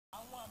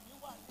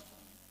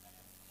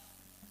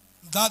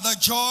that the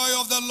joy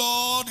of the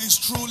Lord is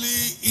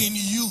truly in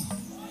you.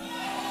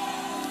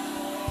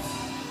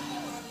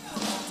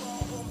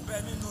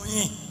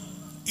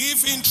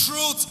 If in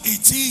truth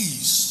it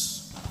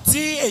is,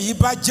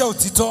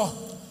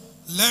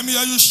 let me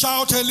hear you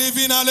shout a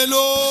living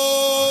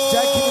hallelujah.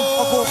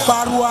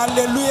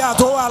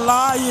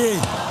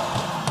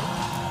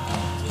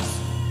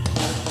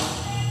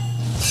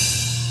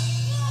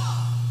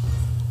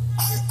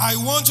 I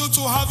want you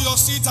to have your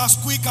seat as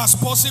quick as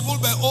possible,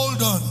 but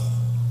hold on.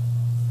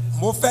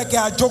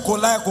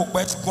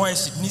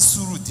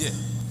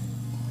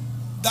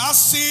 That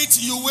seat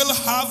you will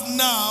have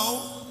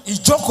now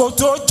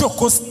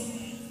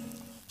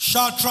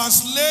shall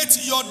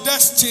translate your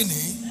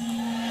destiny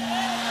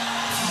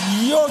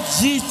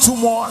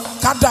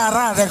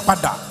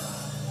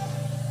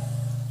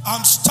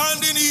I'm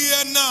standing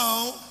here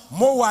now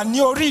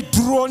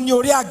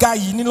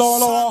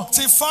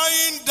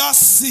sanctifying that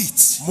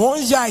seat,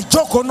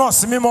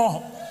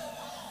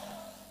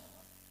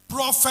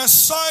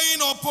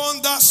 prophesying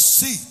upon that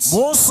seat.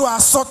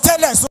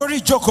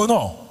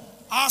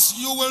 As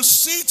you will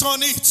sit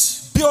on it,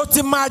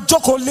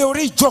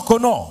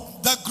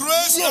 the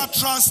grace that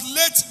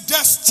translates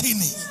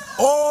destiny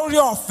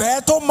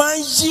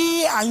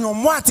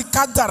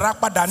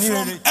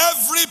from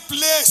every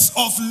place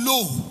of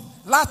low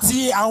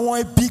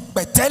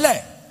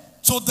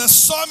to the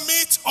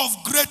summit of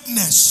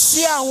greatness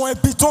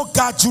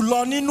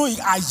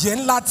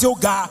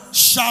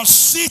shall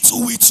sit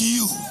with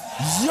you.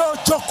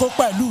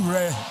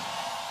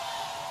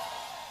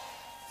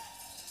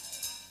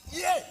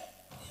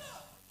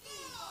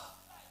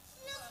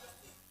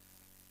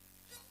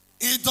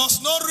 It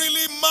does not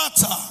really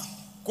matter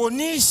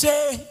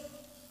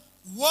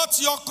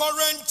what your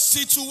current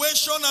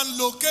situation and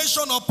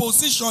location or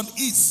position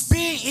is.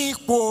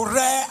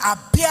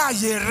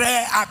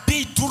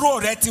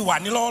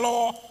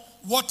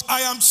 What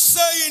I am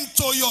saying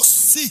to your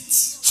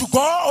seat,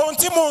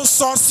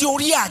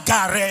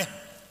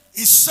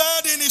 he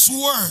said in his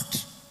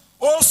word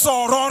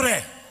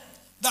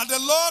that the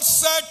Lord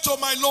said to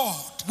my Lord,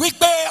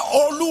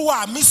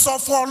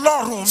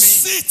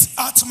 sit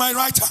at my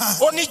right hand.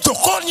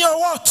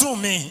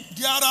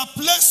 There are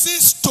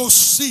places to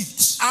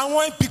sit.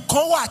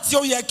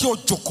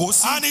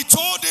 And he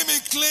told him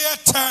in clear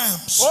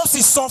terms,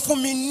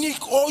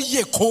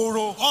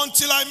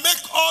 until I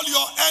make all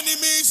your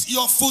enemies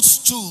your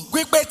footstool.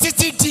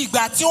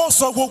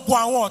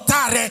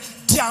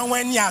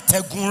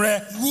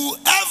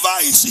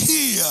 Whoever is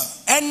here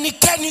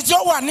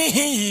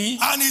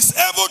and is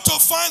able to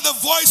find the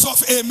voice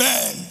of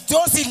amen,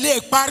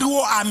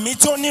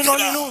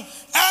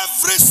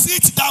 every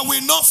seat that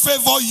will not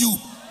favor you,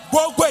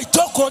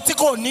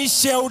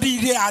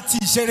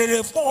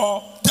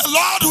 the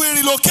Lord will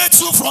relocate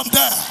you from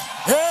there.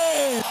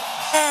 Hey.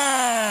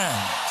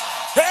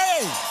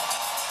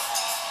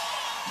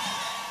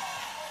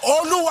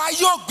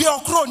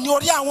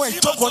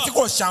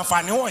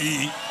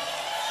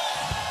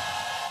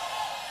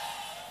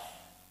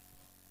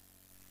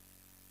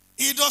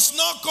 It does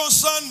not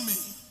concern me.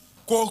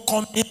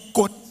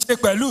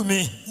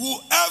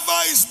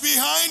 Whoever is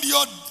behind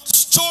your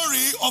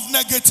story of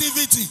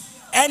negativity,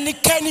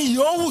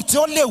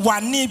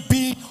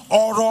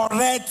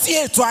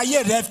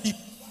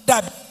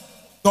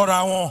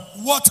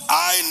 what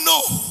I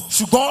know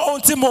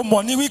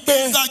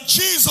is that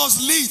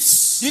Jesus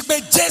lives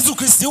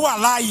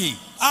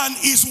and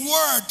his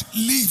word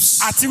lives.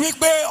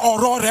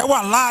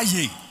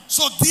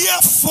 So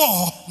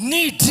therefore,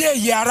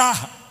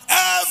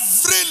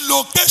 every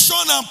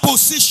location and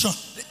position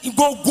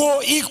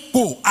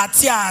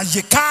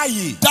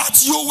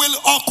that you will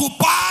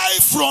occupy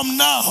from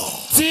now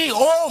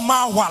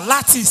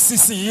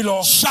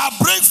shall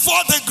bring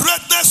forth the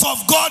greatness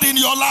of God in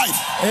your life.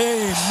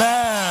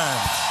 Amen.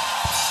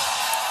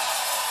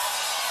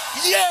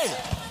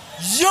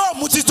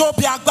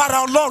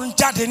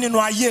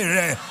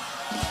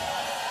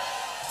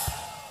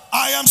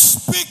 I am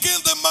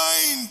speaking the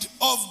mind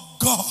of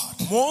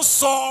God.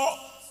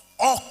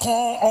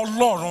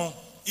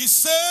 He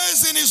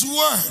says in his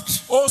word,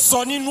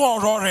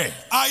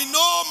 I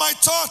know my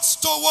thoughts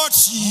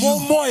towards you.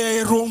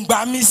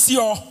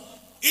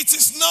 It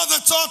is not the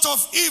thought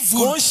of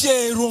evil.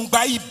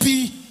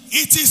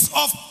 It is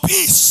of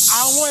peace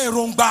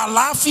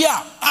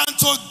and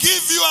to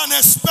give you an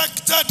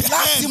expected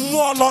end.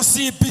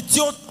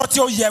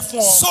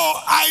 So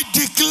I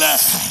declare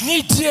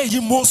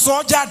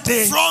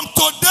from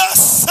today's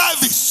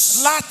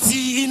service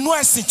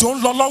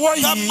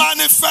the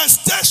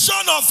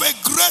manifestation of a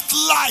great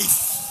life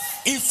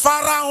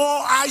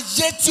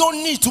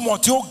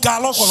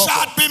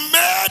shall be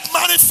made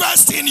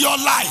manifest in your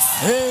life.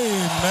 Amen.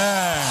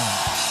 Amen.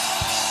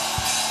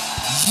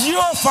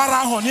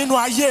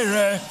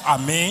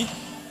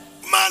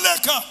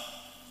 Maleka.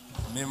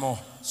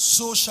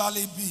 So shall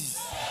it be.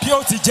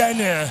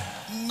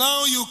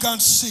 Now you can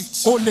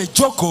sit.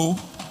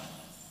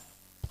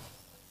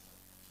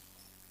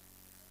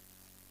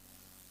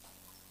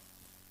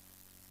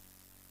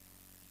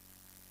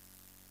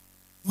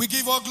 We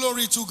give all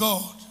glory to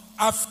God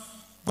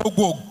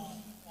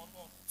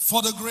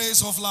for the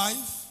grace of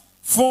life,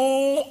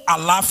 fún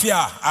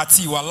àlàáfíà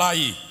àti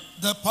ìwàláàyè,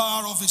 the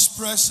power of His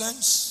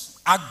presence,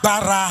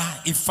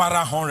 agbára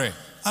ìfarahàn rẹ̀,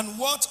 and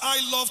what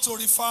I love to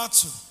refer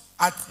to,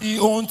 àti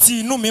ohun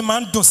tí inú mi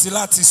máa ń dùn sí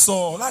láti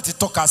sọ, láti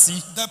tọ́ka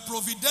sí, the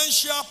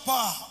providential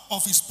power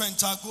of His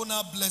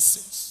pentagonal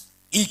blessings.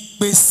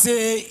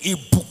 Ìpèsè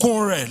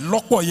ìbùkún rẹ̀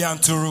lọ́pọ̀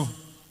yanturu.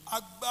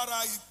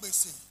 Agbára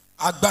ìpèsè.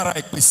 Agbára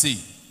ìpèsè.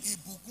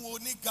 Ìbùkún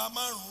oníga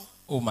márùn-ún.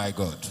 Oh my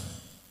God.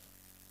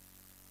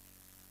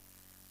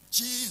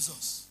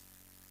 Jesus.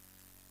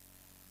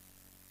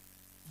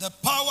 The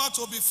power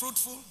to be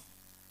fruitful.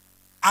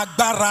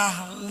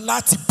 Agbára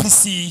láti bí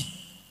sí.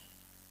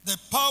 The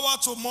power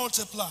to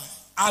multiply.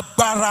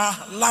 Agbára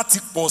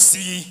láti pọ̀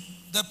sí.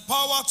 The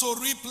power to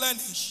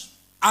replenish.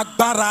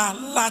 Agbára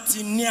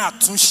láti ní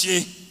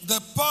àtúnṣe.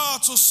 The power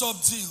to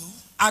subdue.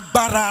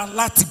 Agbára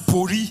láti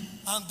borí.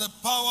 And the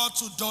power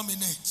to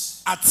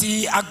dominate.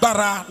 Àti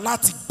agbára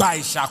láti gba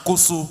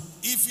ìṣàkóso.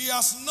 If He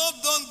has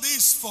not done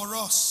this for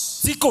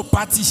us, tí kò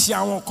bá ti ṣe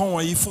àwọn nǹkan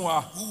wọ̀nyí fún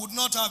wa, we would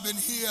not have been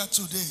here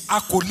today.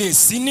 A kò lè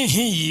sí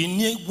níhìn yìí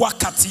ní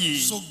wákàtí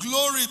yìí. So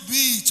glory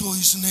be to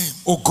His name.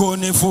 Ògo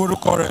ni fún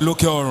orúkọ rẹ̀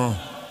lókè ọ̀run.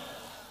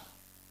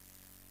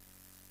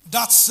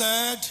 That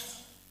said,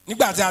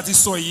 nígbà tí a ti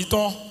sọ èyí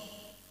tán,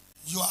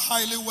 you are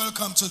highly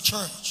welcome to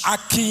church. A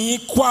kí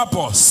yín kú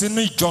àbọ̀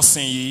sínú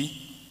ìjọsìn yìí.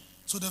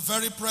 To the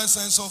very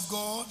presence of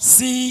God.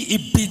 Sí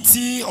ibi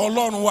tí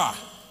Ọlọ́run wà.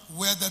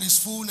 Where there is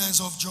fullness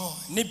of joy.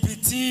 Níbi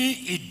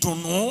tí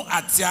ìdùnnú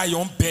àti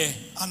ayọ̀ ń bẹ.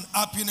 And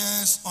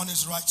happiness on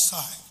His right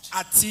side.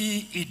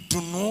 Àti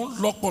ìdùnnú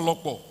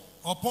lọ́pọ̀lọpọ̀.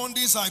 Upon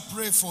this I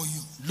pray for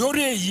you.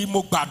 Lórí èyí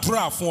mo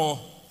gbàdúrà fún ọ.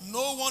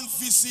 No one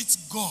visits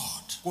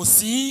God. Kò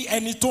sí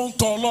ẹni tó ń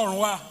tọ̀ Ọlọ́run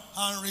wá.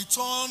 And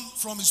return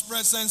from His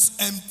presence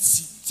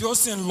empty. Tí ó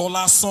sì ń lọ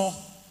lásán.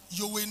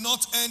 You will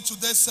not end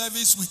today's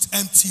service with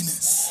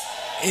emptiness.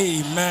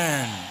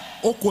 Amen.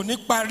 O kò ní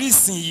parí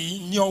ìsìn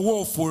yìí ní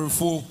ọwọ́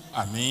òfurufú.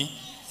 Àmín.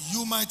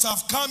 You might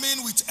have come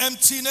in with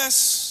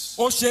emptiness.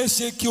 Ó ṣeé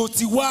ṣe kí o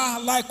ti wá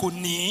láì kò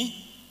ní.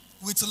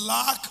 With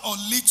lack or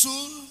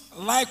little.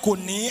 Láì kò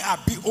ní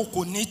àbí o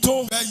kò ní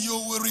tó. But you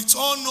will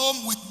return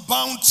home with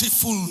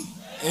bountiful.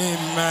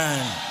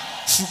 Amen.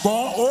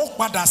 Ṣùgbọ́n ó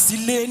padà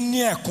sílé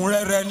ní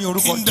ẹ̀kúnrẹ́rẹ́ ní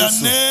orúkọ Jésù. In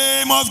the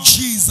name of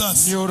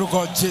Jesus. Ní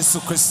orúkọ Jésù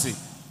Kristi.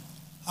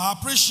 I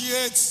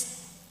appreciate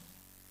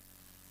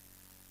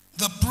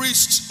the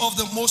priest of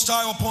the Most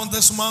High upon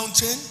this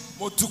mountain.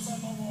 Mo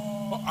dúpẹ́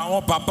lọ́wọ́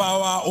àwọn bàbá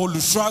wa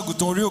olùṣọ́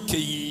àgùntàn orí òkè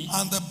yìí.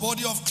 And the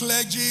body of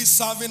clergy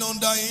serving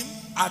under him.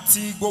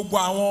 Àti gbogbo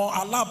àwọn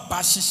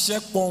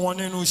alábàáṣiṣẹ́pọ̀ wọn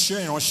nínú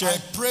iṣẹ́ ìránṣẹ́. I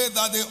pray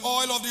that the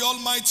oil of the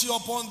Almighty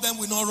upon them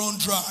will not run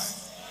dry.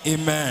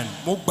 Amen.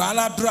 Mo gbà á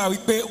ládùúrà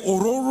wípé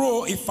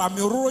òróró ìfàmì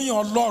òróró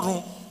yàn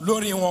Ọlọ́run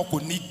lórí wọn kò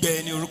ní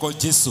gbẹ ní orúkọ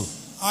Jésù.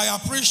 I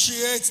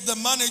appreciate the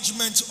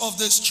management of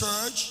this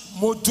church.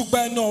 Mo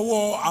dúpẹ́ ní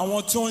ọwọ́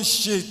àwọn tí ó ń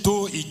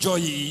ṣètò ìjọ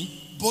yìí.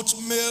 Both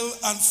male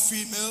and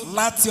female.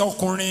 Láti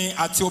ọkùnrin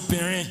àti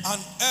obìnrin.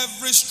 And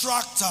every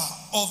strata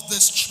of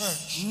this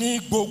church. Ní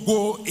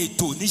gbogbo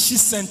ètò ní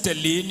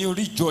ṣísẹ̀ntẹ̀lé ní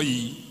orí ìjọ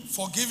yìí.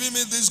 For giving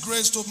me this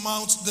grace to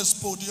mount this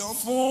podium.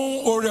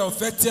 Fún oore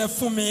ọ̀fẹ́ tí ẹ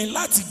fún mi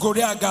láti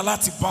gorí àga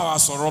láti bá wa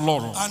sọ̀rọ̀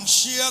Ọlọ́run. And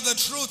share the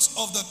truth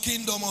of the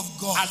kingdom of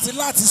God. Àti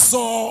láti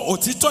sọ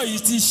òtítọ́ yìí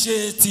tí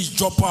ṣe ti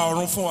ìjọba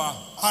ọ̀run fún wa.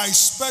 I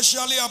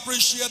especially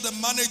appreciate the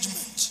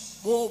management.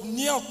 Mo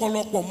ní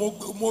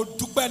ọ̀pọ̀lọpọ̀ mo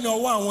dúpẹ́ ní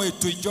ọwọ́ àwọn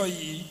ètò ìjọ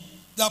yìí.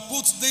 That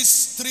put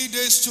these 3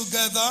 days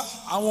together.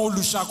 Àwọn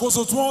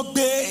olùṣàkóso tí wọ́n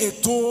gbé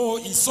ètò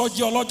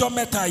ìsọjí ọlọ́jọ́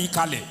mẹ́ta yìí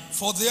kalẹ̀.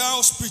 For their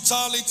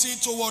hospitality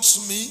towards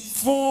me.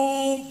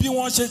 Fún bí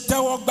wọ́n ṣe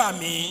tẹ́wọ́ gbà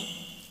mí.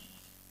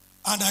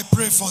 And I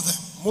pray for them.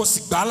 Mo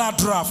sì gbà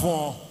ládùúrà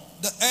fún ọ.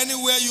 That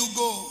anywhere you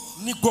go.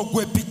 Ní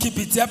gbogbo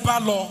ibikíbi tí ẹ bá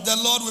lọ. The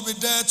Lord will be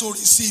there to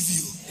receive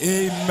you.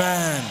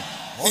 Amen.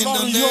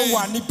 Ọlọ́run yóò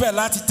wà níbẹ̀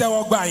láti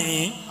tẹ́wọ́ gbà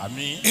yín.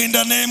 Àmín. In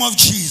the name of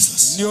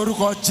Jesus. Ní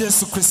orúkọ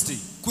Jésù Kristi.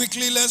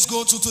 Quickly, let's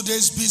go to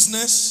today's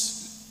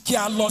business. Kí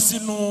a lọ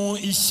sínú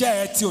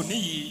iṣẹ́ tí òní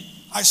yìí.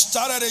 I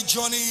started a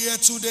journey here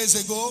 2 days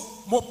ago.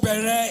 Mo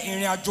bẹ̀rẹ̀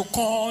ìrìn àjò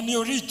kan ní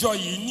orí ìjọ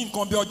yìí ní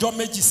nǹkan bí ọjọ́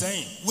méjì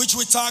sẹ́yìn. Which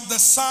we tag the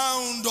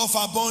sound of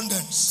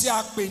abundance. Tí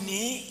a pè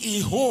ní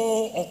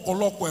ìhó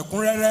ọ̀pọ̀lọpọ̀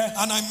ẹ̀kúnrẹ́rẹ́.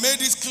 And I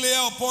made it clear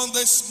upon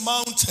this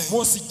mountain.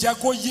 Mo sì jẹ́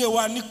kó yé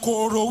wa ní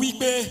koro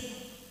wípé.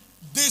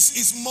 This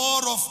is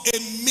more of a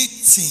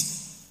meeting.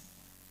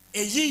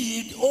 Èyí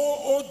yìí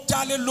ó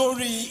dálé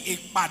lórí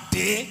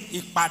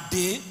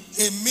ìpàdé.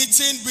 A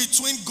meeting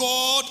between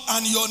God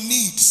and your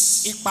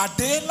needs.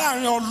 Ìpàdé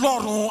láàrin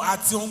Ọlọ́run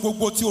àti ohun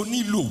gbogbo tí o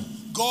nílò.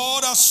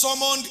 God has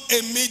summoned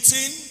a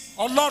meeting.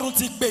 Ọlọ́run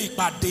ti pe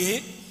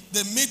ìpàdé.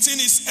 The meeting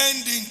is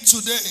ending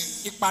today.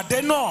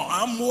 Ìpàdé náà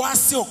à ń mú wá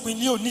sí òpin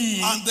ní òní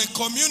yìí. And the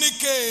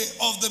communique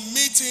of the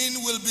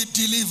meeting will be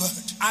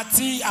delivered.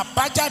 Àti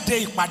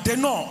àbájáde ìpàdé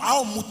náà a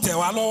ó mú tẹ̀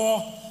wá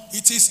lọ́wọ́.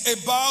 It is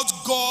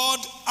about God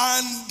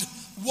and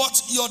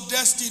what your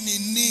destiny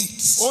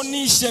needs. Ó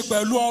ní í ṣe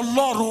pẹ̀lú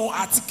Ọlọ́run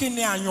àti kí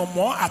ni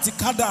àyànmọ́ àti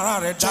kádàrá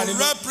rẹ̀ dá lé lórí.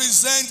 To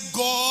represent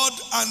God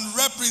and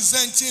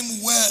represent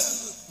Him well.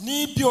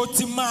 Ní bí o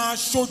ti máa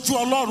ṣojú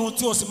Ọlọ́run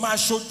tí o sì máa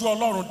ṣojú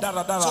Ọlọ́run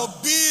dáradára. To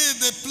be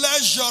the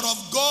pleasure of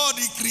God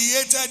He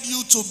created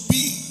you to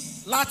be.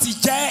 Láti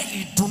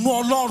jẹ́ ìdùnnú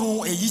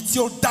Ọlọ́run èyí tí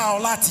ó dá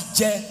ọ láti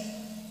jẹ́.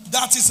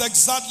 That is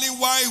exactly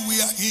why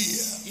we are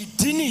here.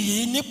 Ìdí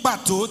nìyí ní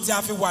pàtó tí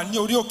a fi wà ní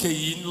orí òkè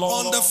yìí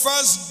lọ́wọ́. On the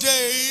first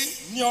day,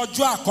 ní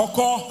ọjọ́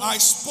àkọ́kọ́, I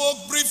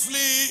spoke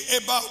briefly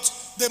about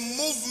the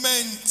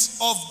movement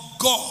of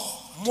God.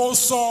 Mo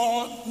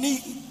sọ ní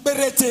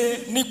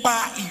péréte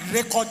nípa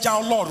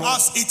ìrékọjá Ọlọ́run.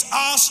 As it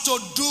has to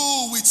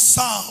do with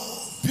sound.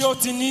 Bí ó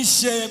ti ní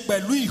ṣe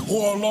pẹ̀lú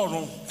ìhó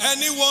Ọlọ́run.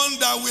 Anyone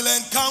that will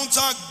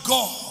encounter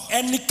God.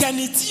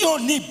 Ẹnikẹ́ni tí yóò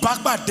ní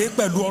ìbápàdé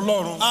pẹ̀lú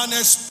Ọlọ́run. And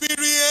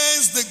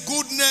experience the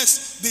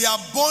goodness, the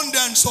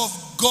abundance of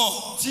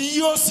God. Tí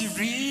yóò sì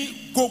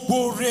rí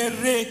gbogbo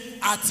rere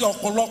àti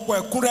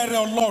ọ̀pọ̀lọpọ̀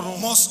ẹ̀kúnrẹ́rẹ́ Ọlọ́run.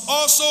 Must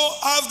also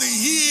have the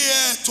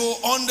ear to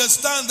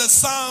understand the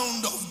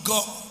sound of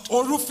God.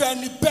 Orúfẹ́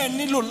ni bẹ́ẹ̀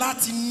nílò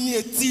láti ní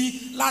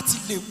etí láti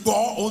lè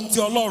gbọ́ ohun tí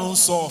Ọlọ́run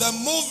sọ. The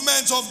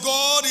movement of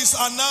God is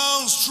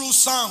announced through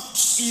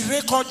sounds.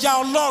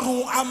 Ìrékọjá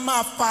Ọlọ́run a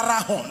máa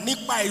farahàn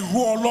nípa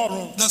ìró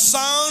Ọlọ́run. The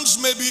sounds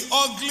may be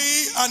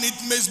ugly and it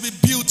may be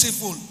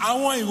beautiful.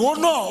 Àwọn ìró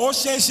náà ó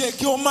ṣeé ṣe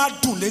kí ó má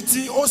dùn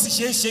létí, ó sì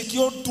ṣeé ṣe kí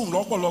ó dùn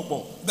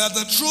lọ́pọ̀lọpọ̀. But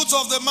the truth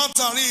of the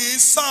matter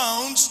is,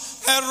 sounds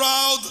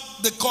herald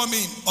the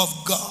coming of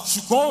God.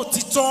 Ṣùgbọ́n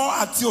òtítọ́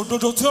àti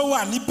òdodo tí ó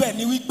wà níbẹ̀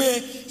ni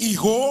wípé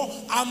ìhó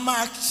a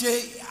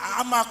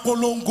máa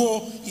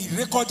polongo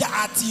ìrékọjá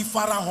àti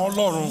ìfarahàn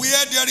Ọlọ́run.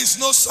 Where there is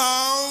no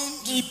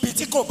sound, ibi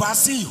tí kò bá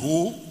sí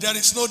ìhó, there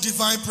is no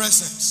divine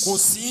presence. kò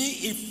sí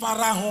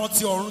ìfarahàn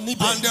ti ọ̀run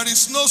níbẹ̀. And there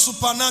is no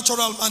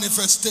supernatural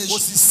manifestation. Kò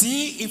sì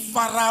sí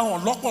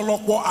ìfarahàn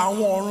lọ́pọ̀lọpọ̀ àwọn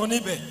ọ̀run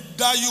níbẹ̀.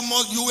 That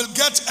you will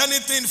get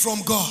anything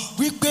from God.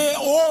 Wípé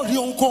ó rí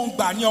ohunkóhun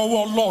gbà ní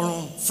ọwọ́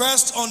Ọlọ́run.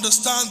 First,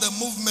 understand the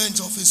movement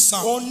of His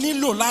sound. O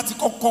nílò láti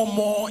kọ́kọ́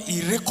mọ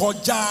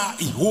ìrékọjá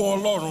ìhó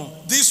Ọlọ́run.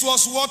 This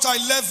was what I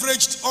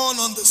leveraged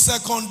on the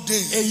second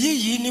day. Èyí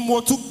yìí ni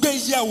mo tún gbé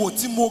yẹ̀wò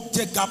tí mo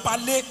jẹ gàba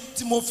lé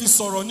tí mo fi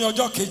sọ̀rọ̀ ní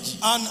ọjọ́ kejì.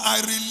 And I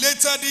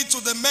related it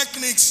to the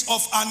mechanics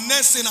of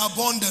harnessing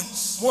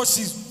abundance. Mo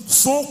sì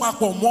sún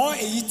papọ̀ mọ́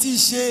èyí tí í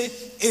ṣe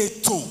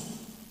ètò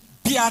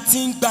bí a ti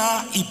ń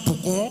gba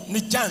ìbùkún ní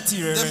jàǹtì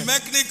rẹ̀. The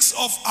mechanics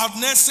of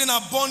harnessing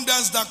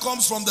abundance that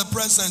comes from the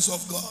presence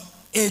of God.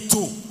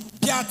 Ètò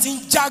bí a ti ń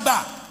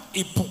jágbà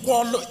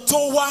ìbùkún tó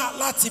wá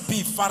láti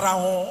bí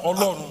ìfarahàn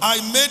Ọlọ́run. I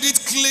made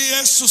it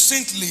clear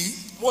succinctly.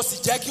 Mo sì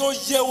jẹ́ kí ó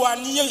yé wa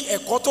ní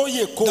ẹ̀kọ́ tó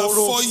yè kooro. That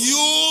for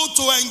you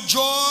to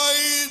enjoy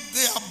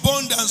the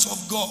abundance of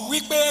God.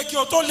 Wípé kí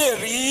o tó lè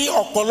rí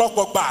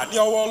ọ̀pọ̀lọpọ̀ gbà ní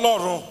ọwọ́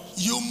Ọlọ́run.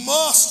 You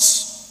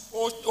must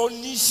ó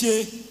ní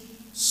ṣe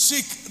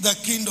seek the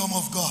kingdom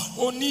of God.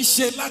 Ó ní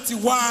ṣe láti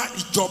wá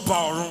ìjọba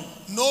ọ̀run.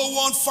 No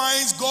one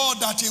finds God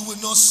that he will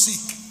not seek.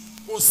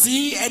 Kò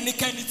sí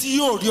ẹnikẹ́ni tí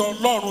yóò rí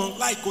Ọlọ́run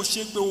láì kó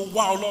ṣe pé ó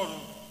wá Ọlọ́run.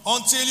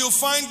 Until you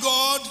find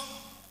God,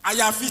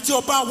 àyàfi tí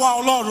o bá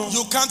wá Ọlọ́run,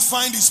 you can't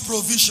find His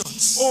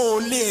provisions. O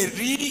lè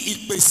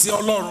rí ìpèsè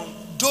Ọlọ́run.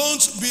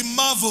 Don't be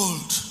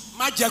marveled.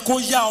 Má jẹ́ kó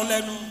yà ọ́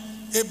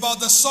lẹ́nu. About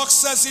the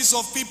successes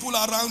of people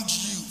around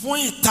you. Fún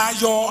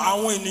ìtayọ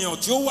àwọn ènìyàn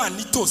tí ó wà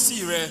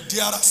nítòsí rẹ.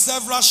 There are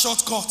several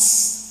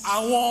shortcuts.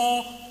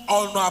 Àwọn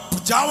ọ̀nà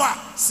àbùjá wà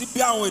sí bí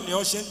àwọn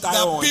ènìyàn ṣe ń tayọ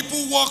that wọn.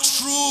 people walk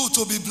through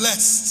to be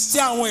blessed. Tí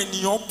àwọn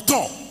ènìyàn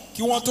tọ̀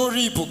kí wọ́n tó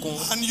rí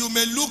ìbùkún. And you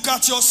may look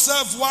at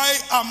yourself, why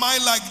am I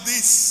like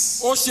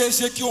this? Ó ṣeé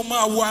ṣe kí o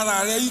máa wo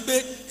ara rẹ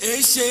wípé èé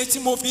ṣe tí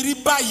mo fi rí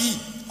báyìí.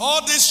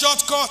 All these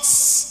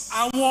shortcuts.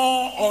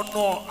 Àwọn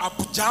ọ̀nà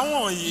àbùjá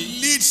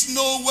wọ̀nyí leads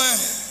nowhere.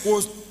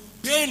 Kò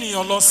gbé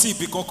ènìyàn lọ sí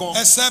ibi kankan.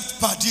 Except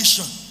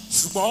perdition.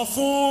 Ṣùgbọ́n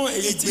fún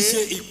èyí tí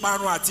ṣe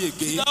ìparun àti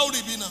ègbé.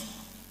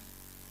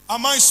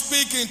 Am I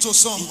speaking to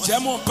someone?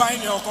 Ǹjẹ́ mo bá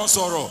ènìyàn kan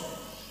sọ̀rọ̀?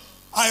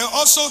 I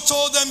also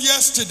told them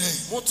yesterday.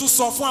 Mo tún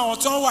sọ fún àwọn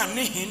tí wọ́n wà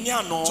níhìn ní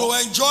àná. To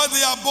enjoy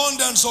the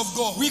abundance of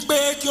God.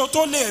 Wípé kí o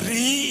tó lè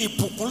rí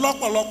ìbùkún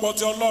lọ́pọ̀lọpọ̀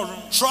ti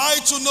Ọlọ́run. Try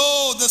to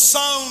know the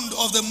sound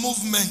of the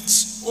movement.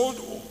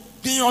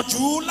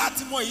 Gbìyànjú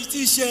láti mọ èyí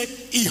tí ṣe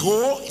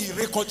ìhó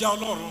ìrékọjá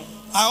Ọlọ́run.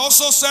 I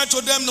also said to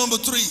them, number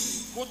 3.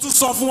 Mo tún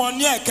sọ fún wọn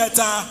ní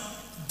ẹ̀kẹta.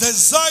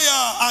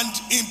 Desire and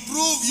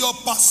improve your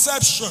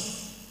perception.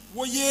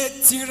 Wòye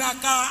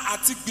tiraka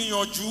àti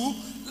gbìyànjú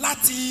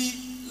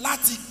láti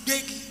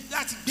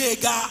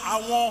gbéga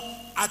àwọn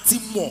àti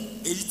mọ̀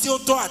èyí tí ó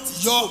tọ́ àti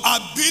yóò. Your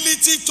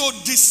ability to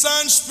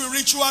discern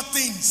spiritual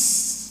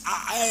things.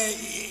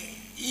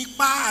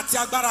 Ipa àti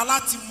agbára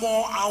láti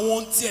mọ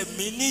àwọn tí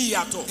ẹ̀mí ní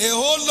ìyàtọ̀. A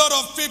whole lot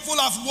of people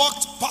have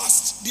walked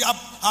past the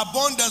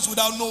abundance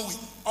without knowing.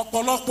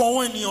 Ọ̀pọ̀lọpọ̀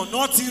àwọn ènìyàn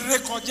náà ti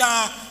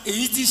rékọjá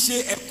èyí tí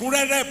ṣe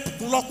ẹ̀kúnrẹ́rẹ́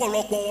ìbùkún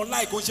lọ́pọ̀lọpọ̀ wọn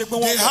láì kó ṣe pé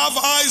wọ́n. They have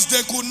eyes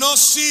they could not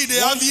see. They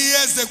have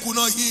ears they could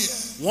not hear.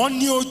 Wọ́n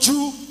ní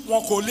ojú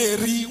wọn kò lè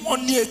rí,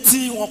 wọ́n ní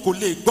etí wọn kò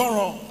lè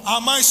gbọ́ràn.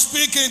 Am I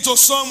speaking to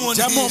someone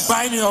here? Ǹjẹ́ mo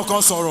bá ènìyàn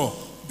kan sọ̀rọ̀?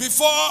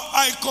 Before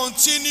I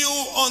continue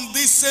on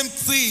this same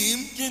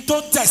theme, let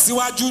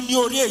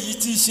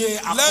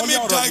me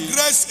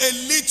digress a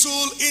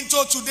little into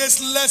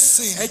today's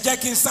lesson. The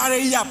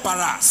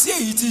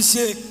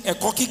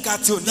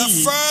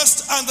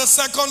first and the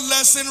second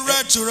lesson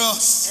read to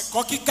us.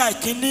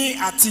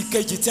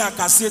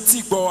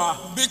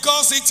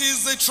 Because it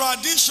is the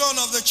tradition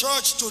of the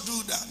church to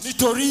do that.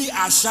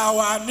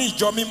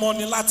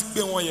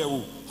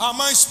 Am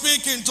I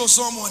speaking to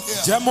someone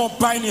here?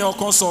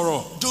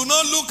 Do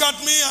not look at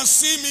me and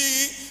see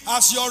me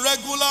as your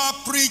regular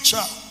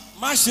preacher.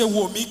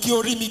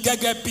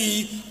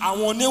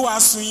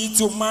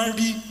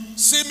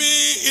 See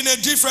me in a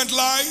different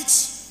light.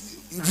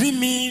 And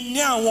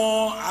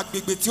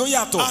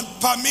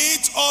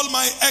permit all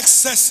my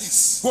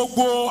excesses.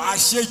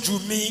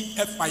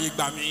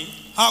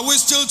 Are we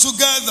still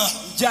together?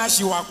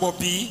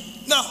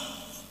 Now,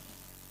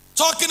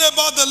 talking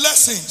about the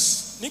lessons,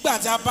 I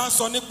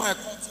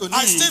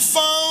still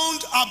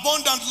found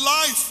abundant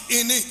life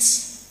in it.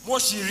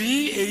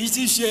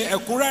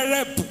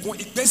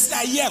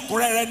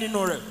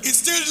 It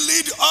still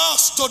leads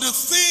us to the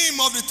theme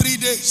of the 3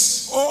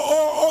 days.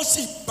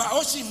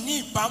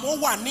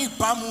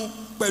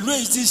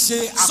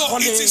 So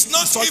it is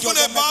not even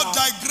about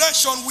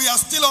digression, we are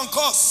still on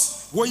course.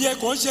 Both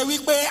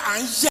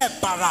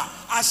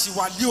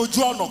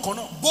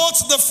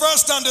the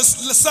first and the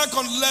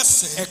second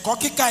lesson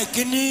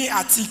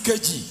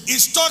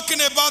is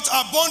talking about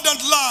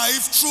abundant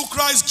life through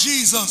Christ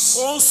Jesus.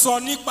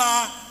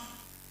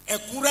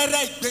 He's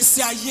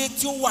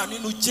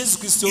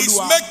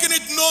making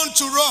it known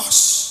to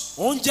us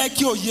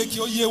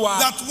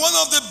that one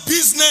of the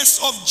business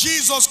of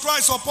Jesus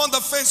Christ upon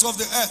the face of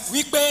the earth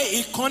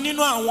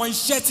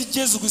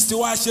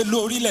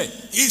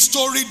is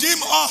to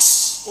redeem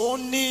us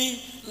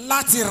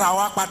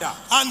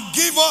and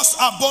give us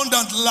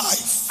abundant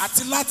life.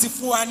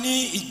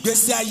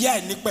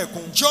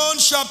 John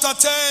chapter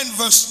 10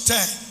 verse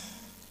 10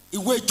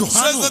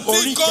 says the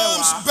thief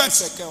comes but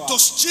to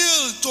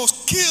steal, to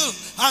kill,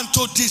 and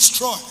to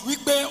destroy.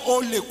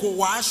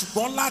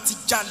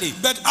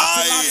 But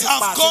I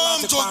have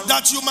come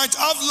that you might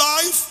have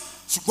life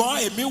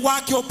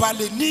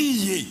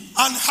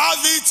and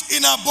have it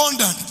in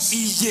abundance.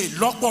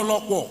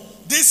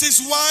 This is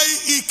why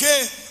he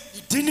came.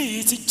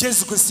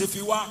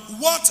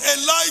 What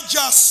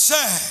Elijah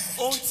said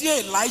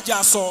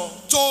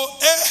to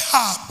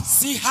Ahab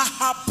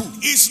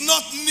is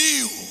not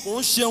new.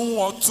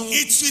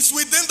 It is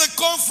within the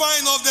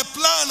confine of the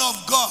plan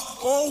of God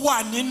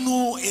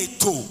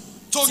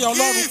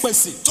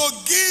to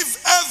give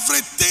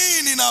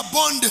everything in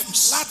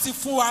abundance,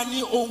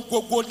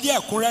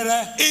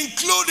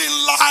 including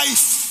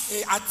life,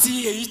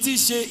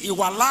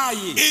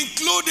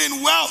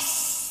 including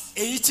wealth,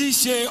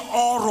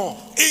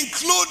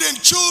 including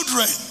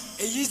children,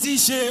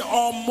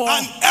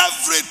 and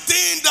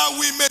everything that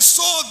we may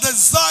so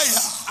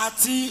desire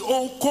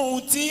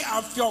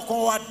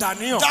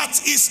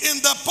that is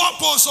in the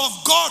purpose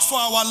of God for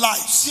our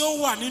lives.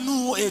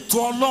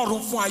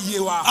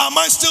 Am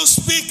I still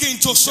speaking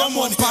to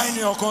someone here?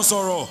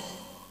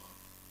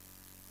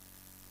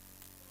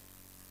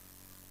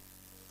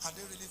 Are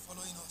they really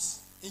following us?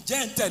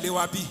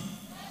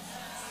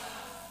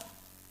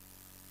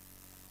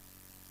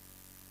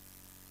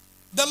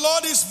 The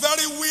Lord is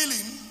very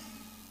willing.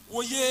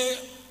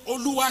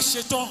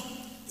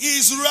 He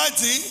is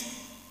ready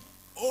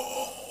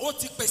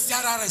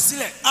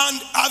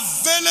and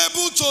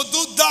available to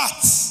do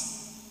that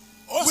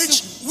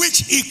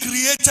which He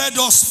created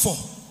us for.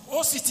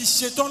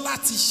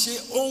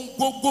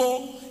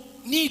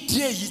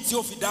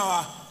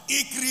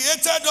 He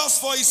created us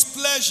for His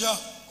pleasure.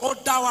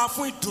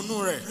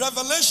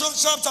 Revelation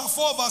chapter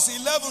 4 verse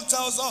 11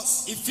 tells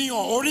us.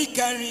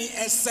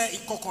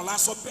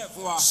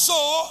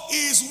 So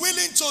He is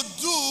willing to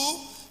do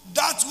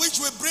that which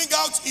will bring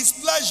out His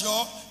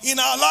pleasure in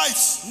our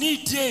lives.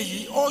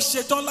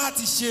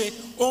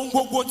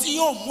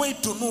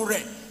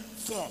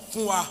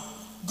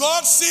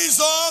 God sees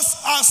us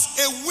as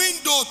a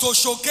window to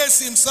showcase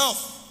Himself.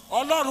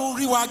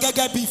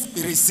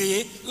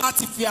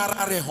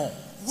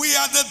 We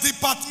are the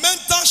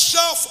departmental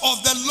shelf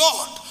of the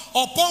Lord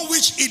upon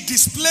which He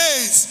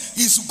displays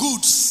His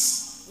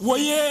goods.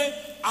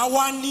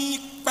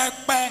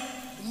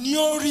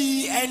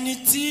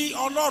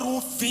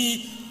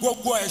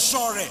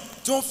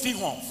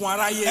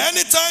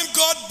 Anytime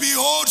God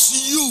beholds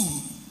you,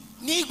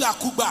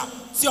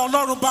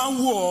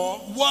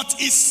 what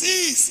He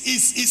sees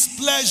is His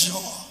pleasure.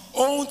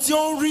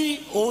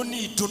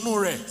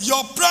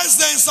 Your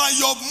presence and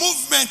your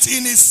movement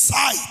in His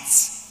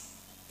sight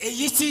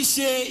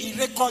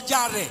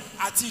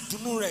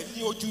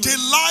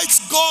Delights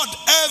God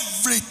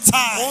every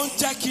time.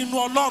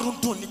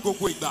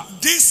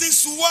 This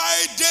is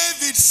why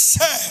David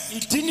said,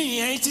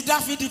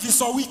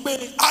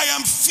 I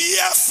am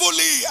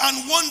fearfully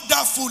and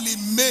wonderfully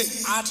made.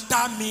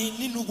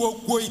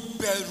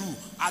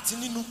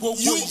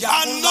 You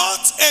are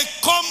not a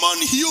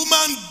common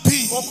human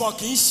being.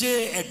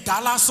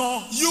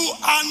 You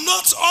are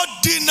not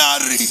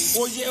ordinary.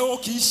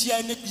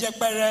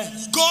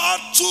 God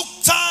took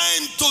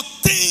time to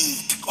think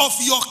of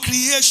your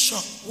creation.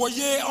 You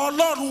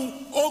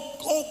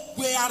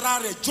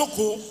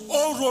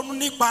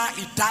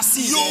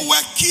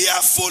were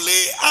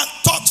carefully and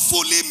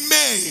thoughtfully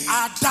made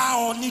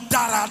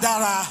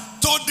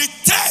to the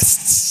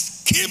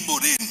test,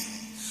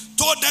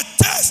 to the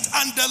test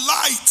and the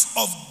light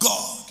of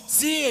God.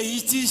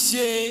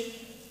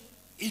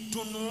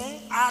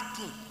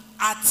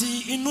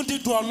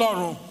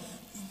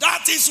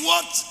 That is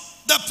what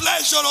the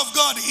pleasure of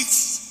God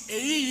is.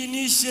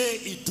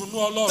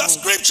 The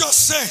scripture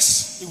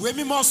says,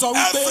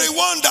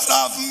 everyone that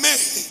I have made,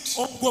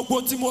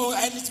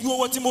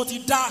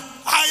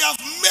 I have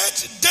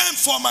made them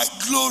for my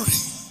glory.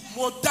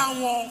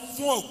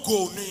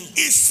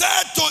 He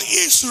said to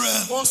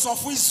Israel,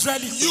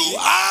 you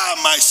are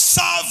my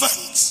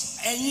servants,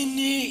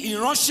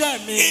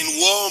 in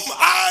whom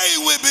I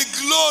will be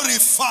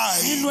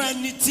glorified.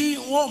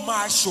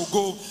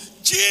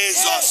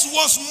 Jesus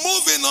was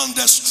moving on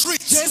the street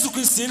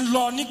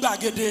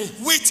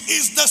with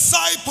his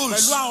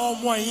disciples,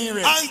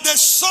 and they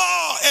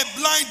saw a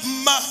blind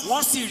man,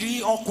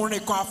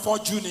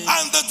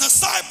 and the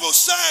disciples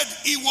said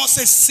he was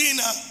a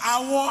sinner,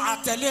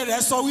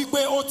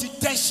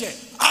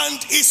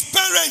 and his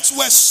parents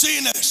were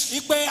sinners.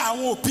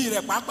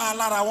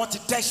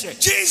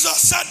 Jesus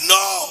said,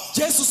 no,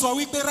 can't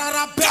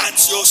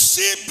you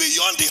see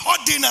beyond the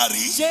ordinary?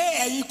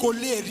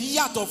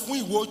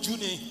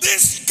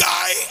 This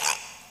guy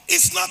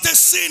is not a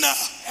sinner.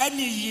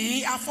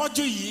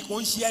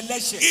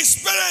 His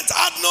parents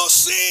had no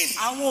sin,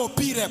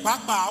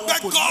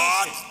 but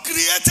God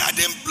created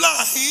him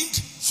blind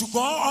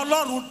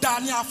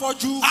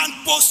and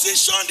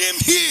positioned him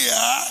here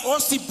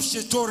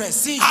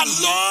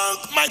along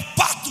my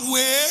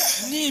pathway,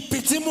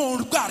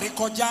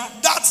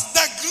 that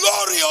the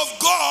glory of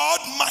God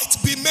might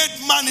be made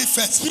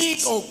manifest.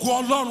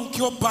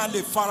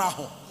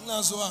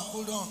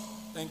 Hold on.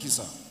 Thank you,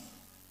 sir.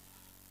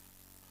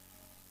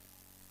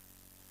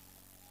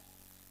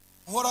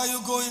 What are you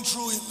going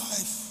through in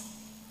life?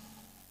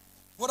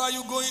 What are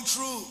you going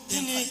through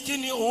in life?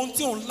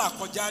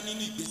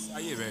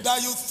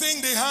 That you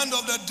think the hand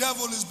of the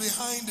devil is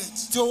behind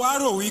it.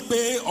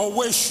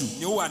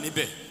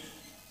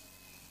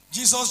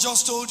 Jesus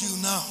just told you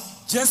now.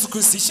 Even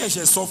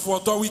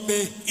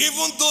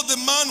though the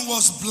man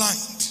was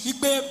blind,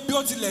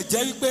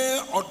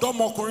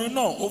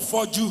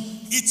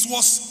 it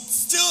was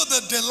still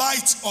the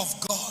delight of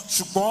God.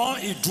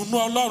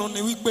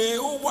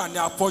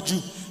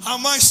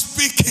 Am I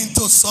speaking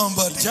to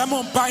somebody?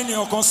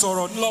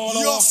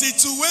 Your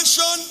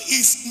situation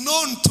is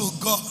known to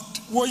God.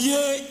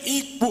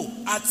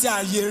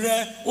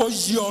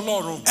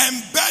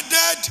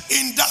 Embedded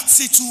in that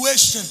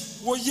situation,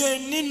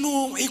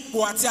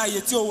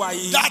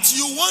 that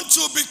you want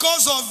to,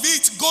 because of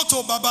it, go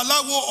to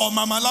Babalawo or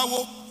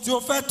Mamalawo.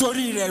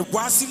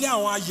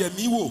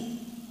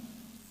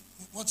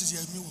 What is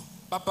Yemiwo?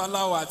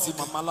 Babalawo ati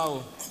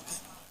Mamalawo.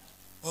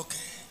 Okay.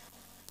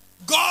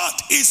 God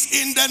is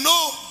in the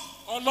know.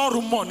 And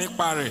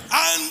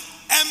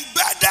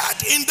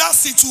embedded in that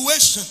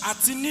situation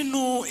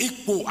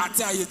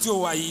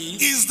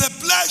is the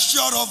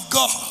pleasure of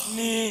God.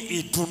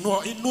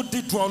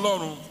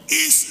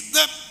 Is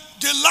the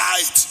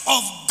delight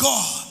of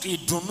God.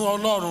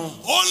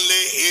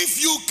 Only if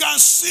you can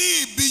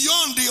see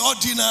beyond the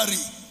ordinary.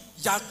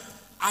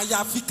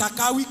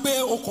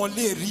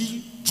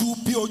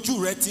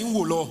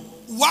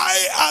 Why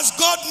has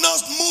God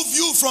not moved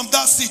you from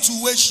that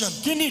situation?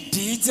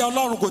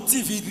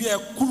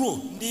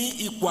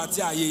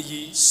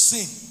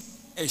 Sin.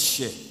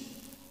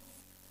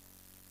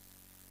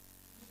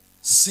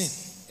 Sin.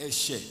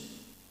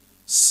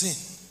 Sin.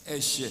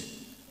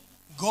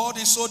 God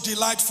is so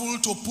delightful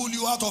to pull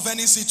you out of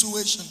any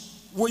situation.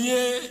 He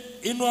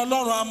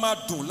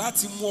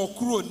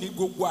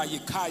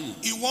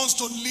wants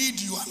to lead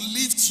you and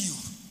lift you.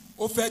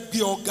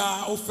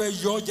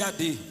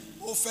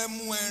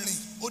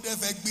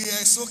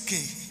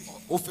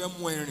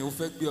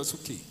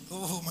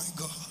 Oh my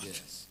God.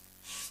 Yes.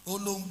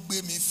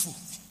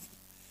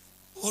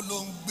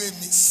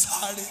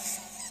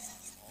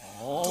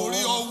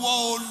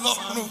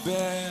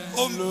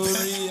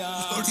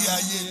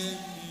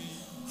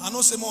 I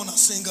know say more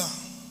singer.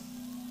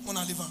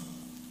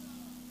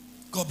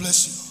 God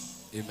bless you.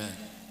 Amen.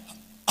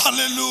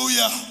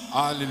 Hallelujah.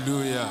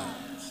 Hallelujah.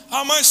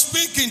 Am I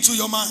speaking to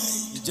your mind?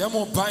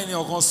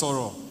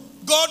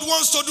 God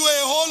wants to do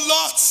a whole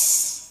lot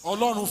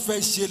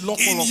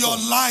in your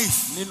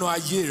life,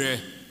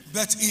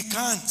 but he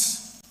can't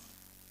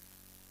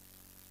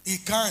He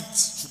can't.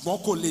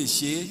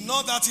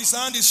 Not that his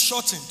hand is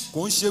shortened.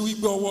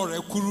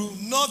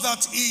 Not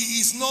that he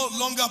is no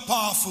longer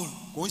powerful.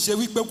 But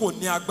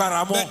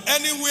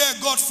anywhere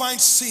God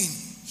finds sin,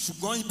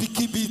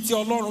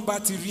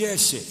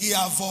 he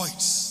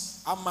avoids.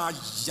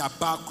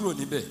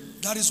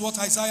 That is what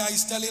Isaiah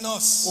is telling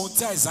us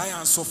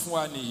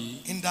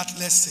in that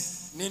lesson.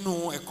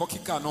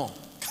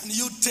 Can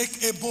you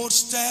take a bold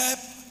step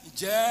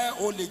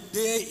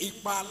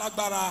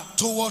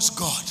towards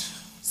God?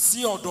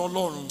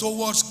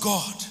 Towards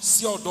God.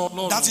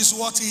 That is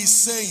what he is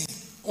saying.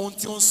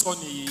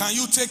 Can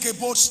you take a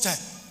bold step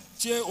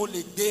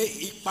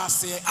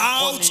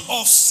out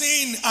of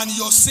sin and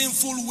your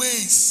sinful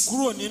ways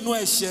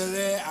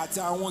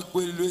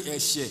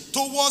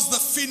towards the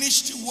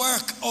finished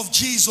work of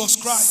Jesus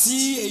Christ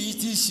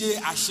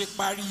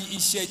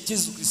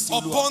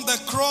upon the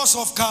cross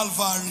of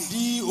Calvary?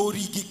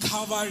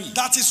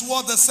 That is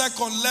what the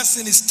second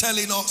lesson is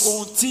telling us.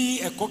 You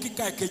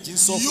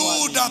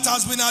that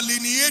has been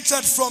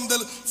alienated from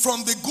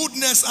the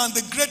goodness and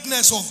the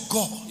greatness of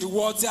God.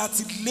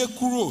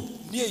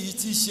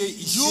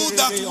 You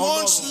that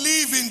once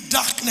live in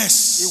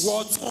darkness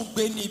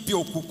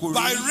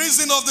by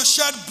reason of the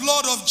shed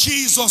blood of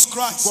Jesus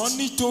Christ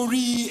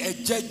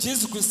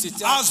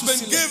has been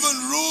given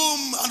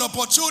room and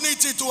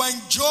opportunity to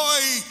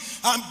enjoy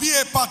and be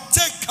a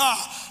partaker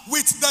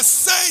with the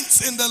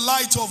saints in the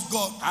light of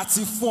God.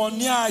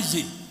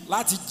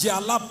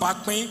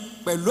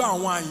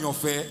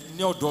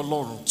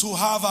 To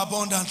have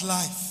abundant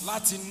life.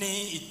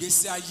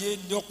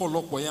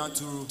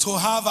 To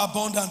have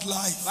abundant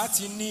life.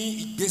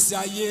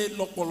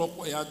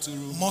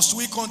 Must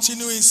we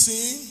continue in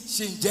sin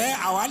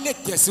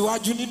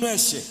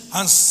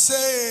and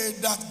say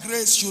that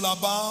grace should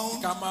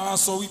abound?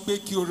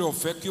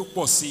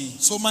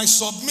 So my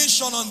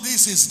submission on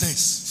this is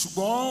this.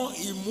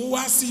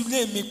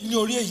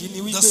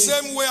 The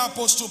same way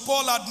Apostle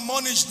Paul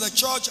admonished the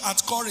church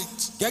at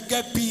Corinth,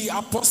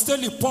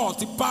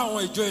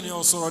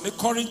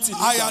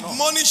 I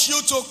admonish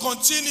you to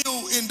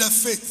continue in the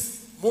faith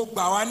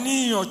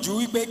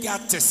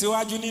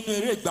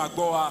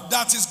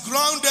that is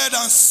grounded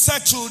and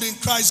settled in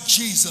Christ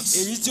Jesus.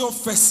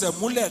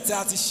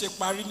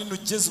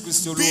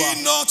 Be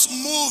not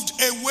moved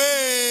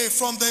away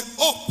from the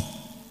hope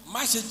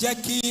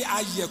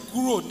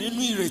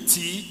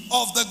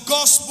of the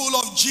gospel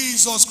of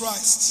Jesus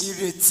Christ.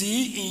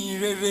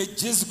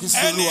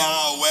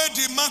 Anyhow where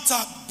the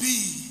matter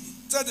be,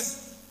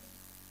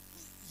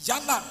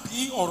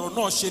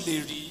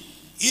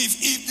 if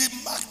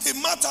the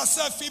matter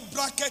self it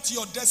bracket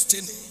your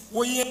destiny,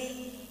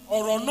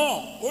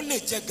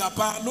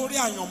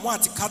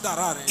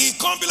 it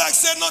can't be like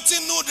say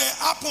nothing new they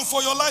happen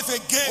for your life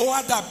again.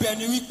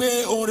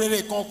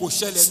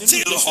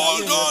 Still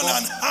hold on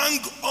and hang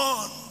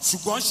on.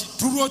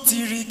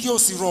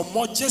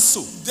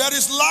 There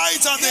is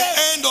light at the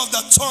end of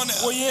the tunnel.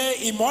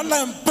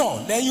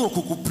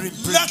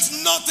 Let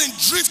nothing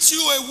drift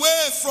you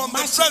away from the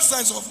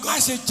presence of God.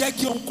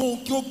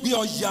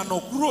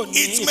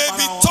 It may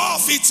be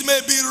tough, it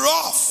may be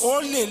rough.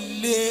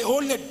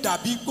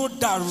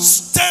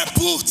 Stay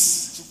put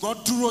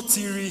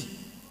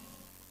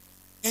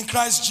in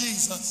Christ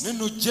Jesus.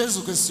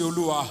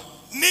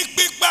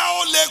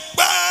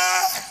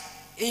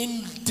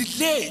 In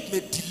delay may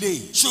delay,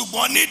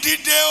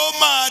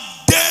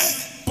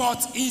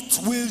 but it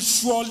will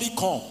surely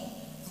come.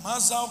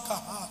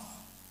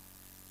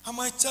 Am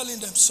I telling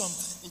them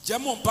something?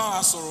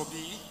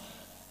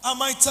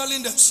 Am I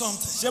telling them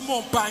something?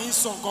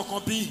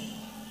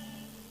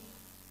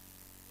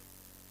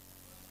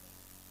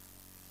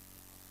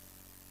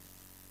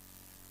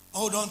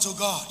 Hold on to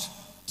God.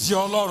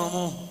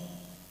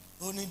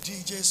 Only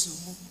DJ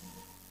Sumu.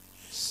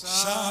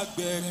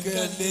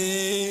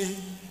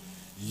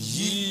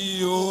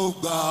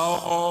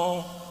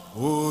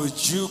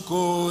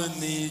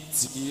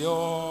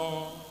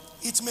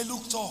 It may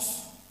look tough.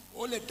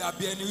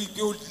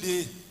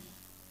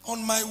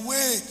 On my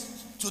way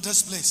to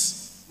this place,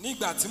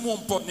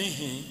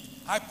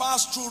 I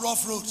passed through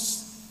rough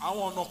roads.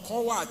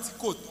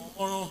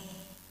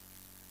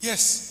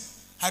 Yes,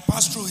 I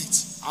passed through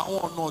it.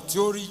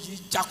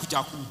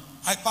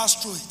 I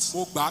passed through it.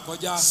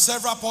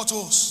 Several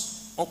potholes.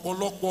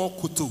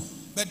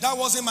 But that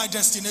wasn't my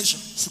destination.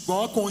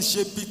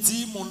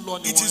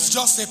 It is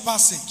just a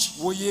passage.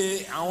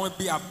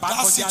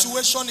 That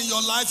situation in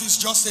your life is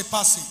just a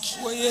passage.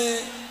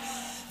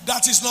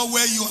 That is not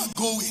where you are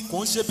going.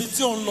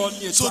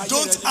 So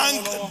don't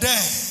hang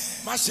there.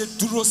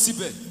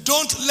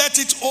 Don't let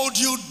it hold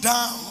you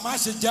down.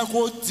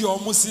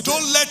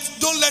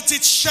 Don't let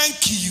it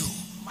shank you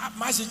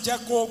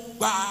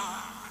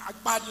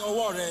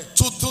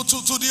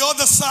to the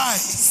other side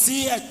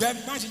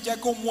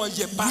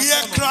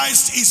where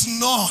Christ is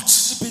not.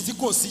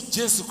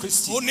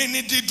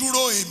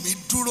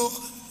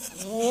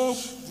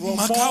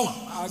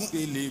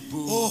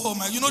 Oh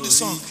my, you know the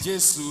song.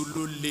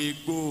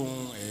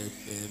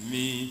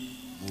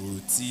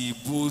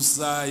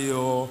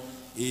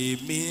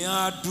 èmi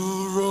á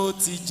dúró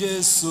ti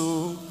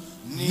Jésù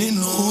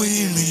nínú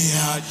ìrìn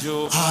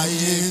àjò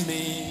ayé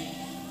mi.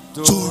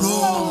 Tòró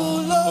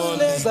òun ló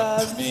lè gbà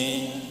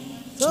mí,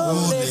 tó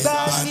lè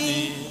gbà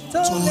ní,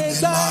 tó lè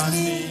gbà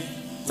ní.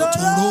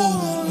 Tòró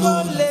òun ló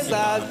lè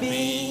gbà mí,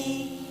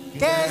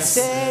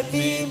 kẹ́sẹ̀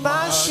mi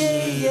má ṣe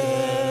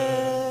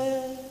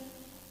yẹ̀.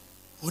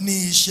 Ó ní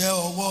iṣẹ́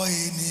ọwọ́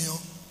ènìyàn.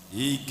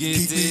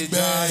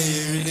 Ìgèdègbà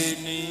èrè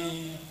ni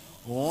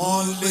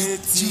wọ́n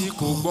létí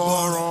kò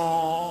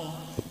gbọ́ràn,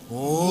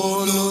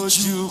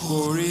 olójú kò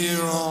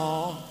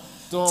ríran,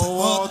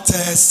 tọwọ́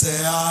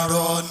tẹsẹ̀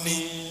arọ ni,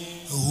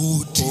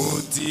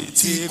 òdì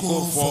tí kò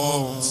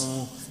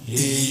fọhùn,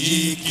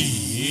 èyí kì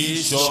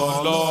í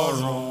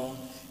ṣọlọ́run.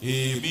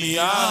 Èmi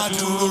á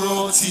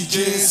dúró ti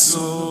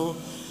Jésù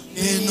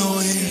nínú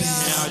ìrìn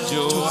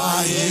àjò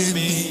ayé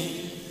mi.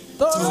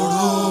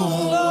 Tòró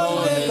òun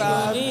ló lè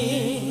gbà mí,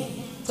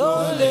 tó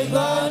lè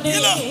gbà ní,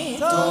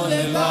 tó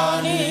lè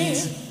gbà ní.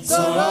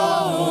 Tòró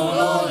òun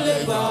ló lè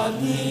gbà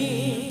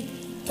mí,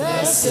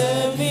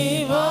 kẹ́sẹ̀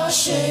mi má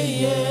ṣe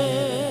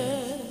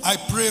yẹ̀. I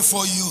pray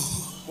for you.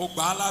 Mo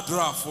gbà á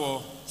ládùúrà fún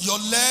ọ. Your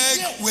leg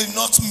will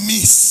not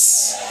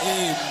miss.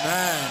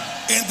 Amen.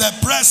 In the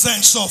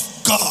presence of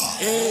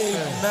God.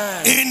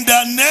 Amen. In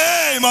the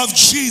name of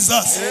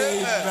Jesus.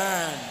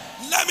 Amen.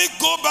 Let me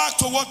go back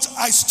to what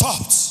I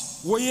stopped.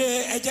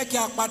 Wòye ẹ jẹ́ kí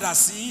a padà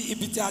sí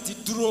ibi tí a ti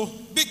dúró.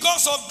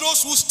 Because of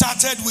those who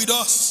started with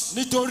us.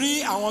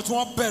 Nítorí àwọn tí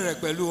wọ́n bẹ̀rẹ̀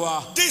pẹ̀lú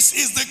wa. This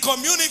is the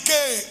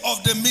communique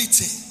of the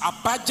meeting.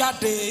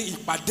 Àbájáde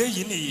ìpàdé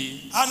yìí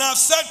nìyí. And I've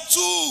said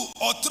 2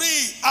 or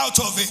 3 out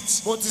of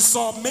it. Mo ti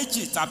sọ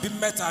méjì tàbí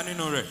mẹ́ta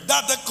nínú rẹ̀.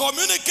 That the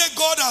communique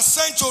God has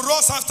sent to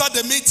us after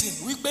the meeting.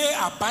 Wípé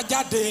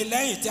àbájáde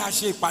lẹ́yìn tí a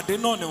ṣe ìpàdé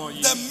náà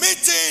nìwọ̀nyí. The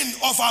meeting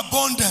of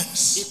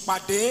abundance.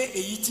 Ìpàdé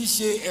èyí tí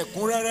ṣe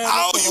ẹ̀kúnrẹ́rẹ́.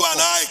 How you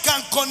and I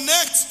can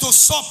connect to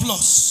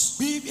surplus.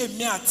 Bí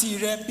èmi àti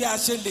rẹ bí a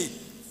ṣe lè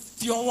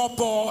fi ọwọ́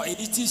bọ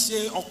èyí tí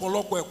ṣe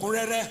ọ̀pọ̀lọpọ̀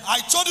ẹ̀kúnrẹ́rẹ́.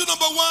 I told you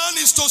number 1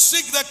 is to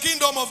seek the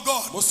kingdom of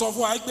God. Mo sọ fún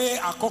wa pé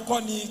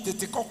àkọ́kọ́ ni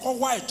tètè kọ́kọ́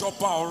wá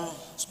ìjọba ọ̀run.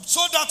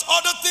 So that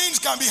other things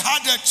can be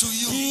added to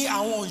you. Kí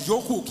àwọn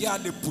yòókù kí a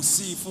lè bù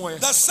sí i fún ẹ.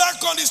 The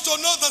second is to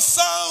know the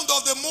sound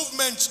of the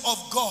movement of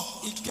God.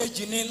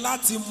 Ìkejì ni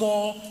láti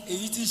mọ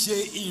èyí tí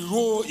ṣe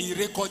ìró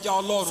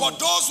ìrékọjá Ọlọ́run. For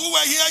those who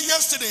were here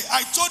yesterday,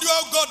 I told you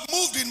how God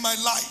moved in my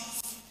life.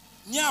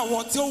 Ní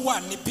àwọn tí ó wà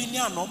níbí ní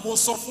àná, mo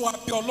sọ fún wa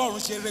bí Ọlọ́run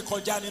ṣe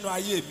rékọjá nínú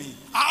ayé mi.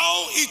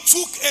 How he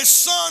took a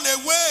son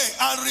away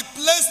and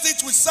replaced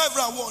it with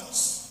several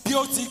ones. Bí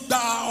ó ti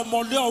gba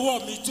ọmọlé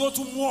ọwọ́ mi tí ó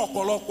tún mú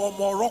ọ̀pọ̀lọpọ̀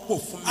ọmọ rọ́pò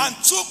fún mi. And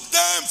took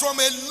them from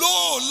a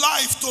low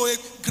life to a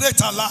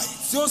greater life.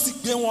 Tí ó sì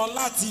gbé wọn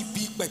láti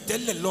ibi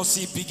pẹ̀tẹ́lẹ̀ lọ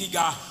sí ibi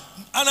gíga.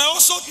 And I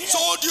also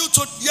told you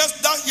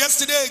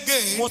yesterday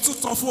again. Mo tún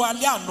sọ fún wa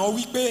ní àná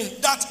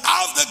wípé. That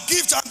have the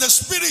gift and the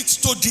spirit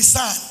to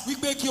discern.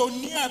 Wípé kí o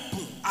ní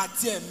ẹ̀bùn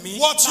àti ẹ̀mí.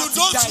 What you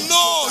don't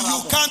know,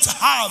 you can't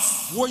have.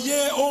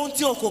 Wòye ohun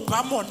tí o kò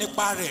bá mọ̀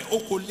nípa rẹ̀, o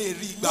kò lè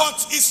rí gbà.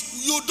 What is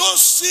you don't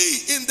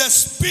see in the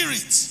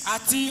spirit.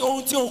 Àti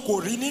ohun tí o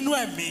kò rí nínú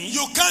ẹ̀mí.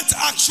 You can't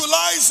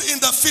actualize in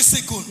the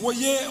physical.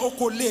 Wòye o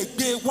kò lè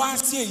gbé wá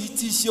sí èyí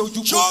tí ṣe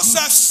ojúkojú.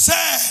 Joseph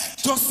said.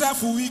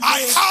 Joseph wípé. I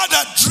had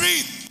a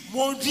dream.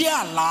 Mo rí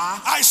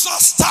àlá. I saw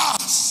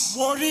stars.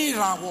 Mo rí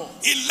ìràwọ̀.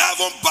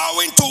 11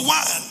 bowing to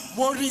 1.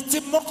 Mo rí tí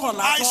mọ́kànlá.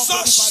 I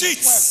saw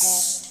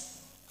sheets.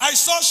 I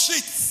saw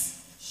sheets.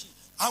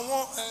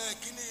 Àwọn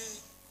kíni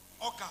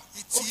ọkà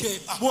ìtì. Okay,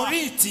 mo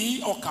rí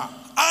ìtì ọkà.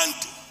 And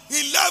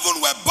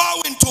 11 were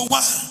bowing to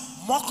 1.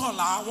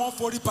 Mọ́kànlá wọ́n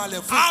forí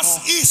balẹ̀ fún kan. As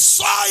he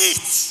saw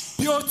it.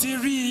 Bí ó ti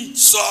rí.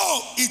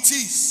 So it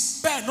is.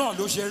 Bẹ́ẹ̀ náà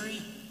ló ṣe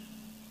rí.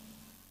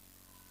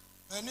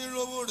 Ẹni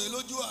rówó rẹ̀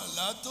lójú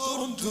àlá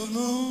tó ń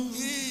dunnú.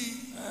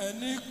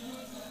 Ẹni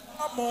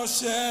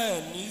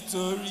àmọ̀ṣẹ́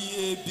nítorí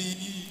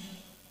ebi.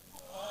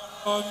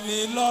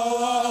 Omi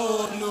lọ́wọ́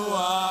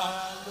Olúwa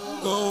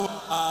ló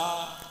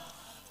wà.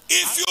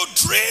 If you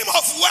dream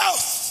of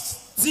wealth.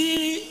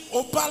 Tí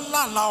o bá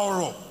lálàá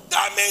ọrọ̀.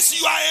 That means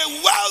you are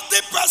a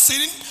wealthy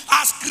person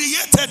as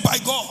created by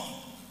God.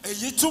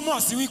 Èyí túmọ̀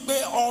sí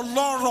wípé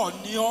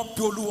ọlọ́rọ̀ ni ọ́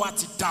bí Olúwa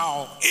ti dá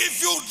ọ.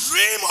 If you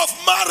dream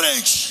of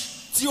marriage.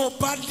 Tí o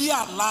bá ní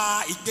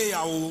àlá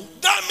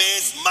ìgbéyàwó. That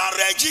means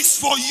marriage is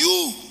for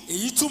you.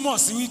 Èyí túmọ̀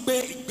sí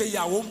wípé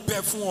ìgbéyàwó ń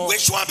bẹ fún ọ.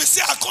 Which one be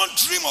say I can't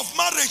dream of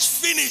marriage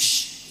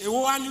finish?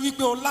 Èwo wá ní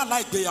wípé o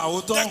lálá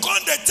ìgbéyàwó tán. They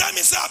come they tell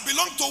me say I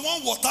belong to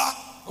one water.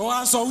 Ó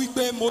wá ń sọ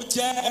wípé mo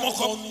jẹ́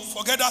ọmọ mi.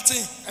 Forget that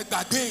thing. Ẹ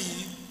gbàgbé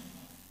yìí.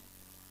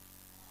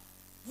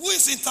 Who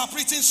is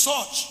interpreting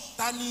such?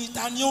 Tani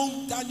ó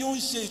ń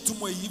ṣe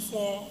ìtumọ̀ èyí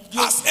fún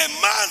ọ. As a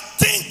man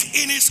think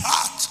in his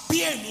heart. Bí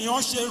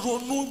ènìyàn ṣe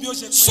ronú bí ó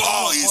ṣe pè é.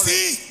 So is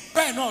he.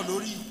 Bẹ́ẹ̀ náà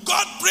lórí.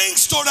 God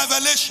brings to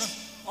revelation.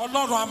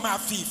 Ọlọ́run a máa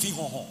fi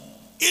ìfihàn hàn.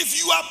 If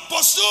you are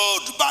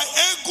pursued by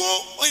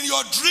ego in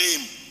your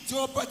dream.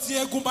 Tí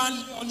eégún bá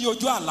ń lọ ní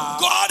ojú àlá.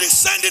 God is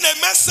sending a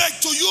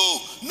message to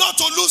you not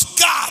to lose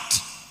guard.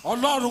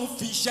 Ọlọ́run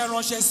fi iṣẹ́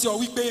ránṣẹ́ sí ọ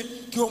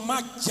wípé kí o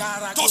má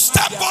jára. To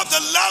step up the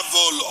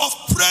level of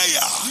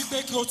prayer.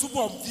 Wípé kí o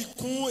túbọ̀ fi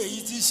kún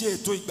èyí tí ṣe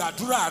ètò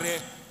ìgbàdúrà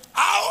rẹ.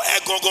 How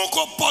egungun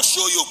could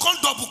pursue you,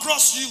 can't double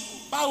cross you.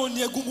 Báwo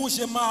ni egungun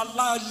ṣe máa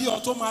lé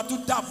ọ tó máa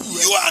tún dàbù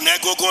rẹ? You and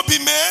egungun be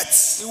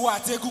mates. Ìwọ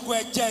àti egungun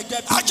ẹ jẹ́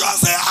ẹgbẹ́ bí. I just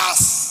say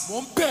ask.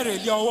 Mo ń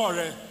bèrè lé ọwọ́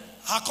rẹ.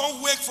 I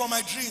can't wake from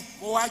my dream.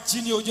 Mo wá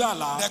jí ní ojú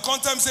àlá. The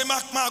content say,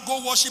 "Ma, go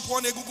worship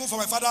one egungun for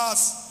my father's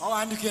house." Wọ́n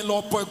wá ní kí n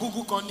lọ bọ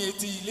egungun kan ní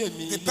etí ilé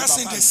mi. The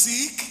person they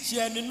sick.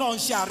 Ṣé ẹni náà ń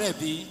ṣàárẹ̀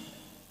bí?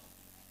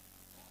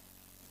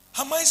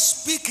 Am I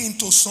speaking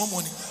to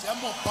someone? Ṣé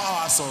mo bá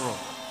wa sọ̀rọ̀?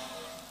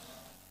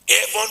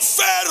 Even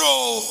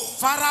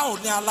Pharaoh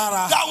ní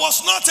alára. that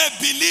was not a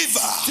believer,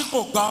 Tí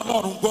kò gba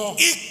Ọlọ́run gbọ́.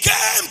 he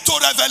came to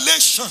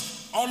revelation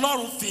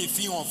Ọlọ́run fi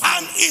ìfihàn fún.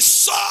 and he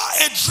saw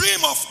a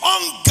dream of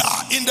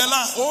hunger in the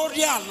land. Ó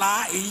rí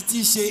àlá èyí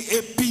tí ṣe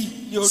ebi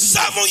ní orí.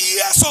 7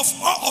 years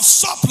of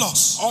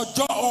surplus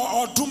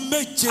Ọdún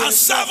méje. and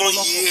 7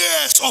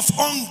 years of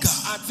hunger.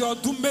 Àti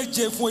ọdún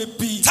méje fún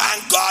ebi.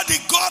 Thank God he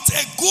got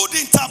a good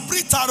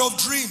interpreter of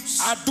dreams.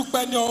 A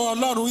dúpẹ́ ní ọwọ́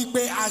Ọlọ́run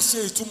wípé a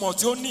ṣe ìtumọ̀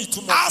tí ó ní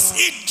ìtumọ̀ As fún.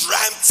 he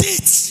dreamt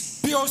it,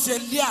 Bí ó ṣe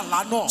lé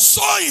àlá náà.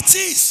 so it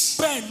is.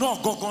 Bẹ́ẹ̀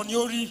náà gangan ni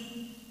ó rí.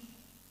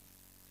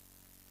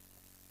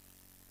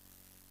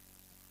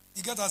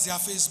 You get as your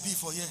face be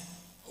for here.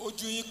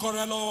 Ojú yín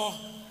kọ́rẹ́ lọ́wọ́.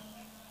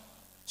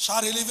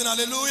 Shout a living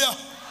hallelujah.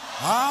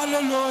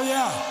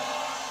 Hallelujah.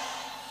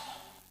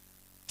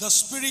 The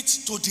spirit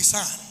to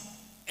discern.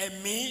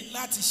 Ẹ̀mí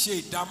láti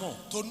ṣe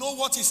ìdámọ̀. To know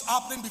what is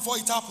happening before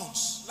it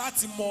happens.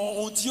 Láti mọ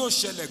ohun tí yóò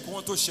ṣẹlẹ̀ kí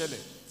wọ́n tó ṣẹlẹ̀.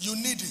 You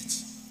need it.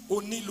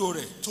 O nílò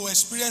rẹ̀. To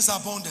experience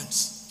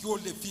abundance. Kí o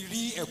lè fi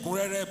rí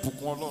ẹ̀kúnrẹ́rẹ́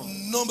ìbùkún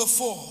Ọlọ́run. Number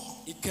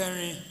 4.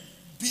 Ìkẹrin.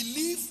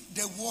 Believe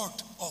the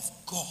word of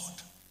God.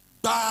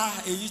 Gba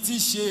èyí tí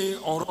ṣe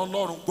ọ̀rọ̀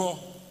Ọlọ́run gbọ́.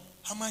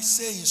 Am I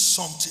saying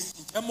something?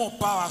 Ẹ mọ̀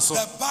bá wa sọ.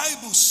 The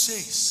Bible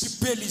says,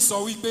 Bíbélì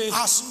sọ wípé.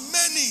 as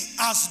many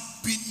as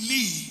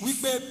believe,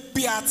 Wípé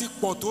bí a ti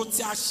pọ̀ tó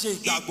tí a ṣe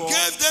He ìgbàgbọ́.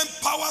 gave them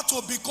power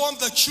to become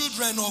the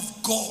children of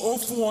God. Ó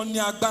fún wọn ní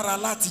agbára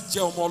láti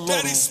jẹ́ ọmọ Ọlọ́run.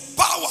 There is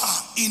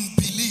power in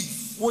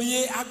belief.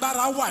 Wòye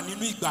agbára wà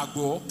nínú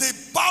ìgbàgbọ́. The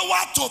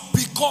power to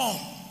become.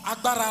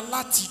 Agbára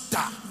láti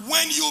dà.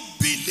 When you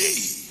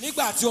believe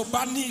Nígbà tí o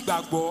bá ní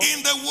ìgbàgbọ́.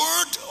 in the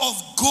word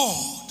of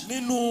God,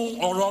 Nínú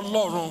ọ̀rọ̀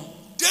Ọlọ́run.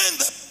 then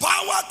the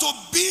power to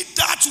be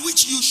that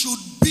which you should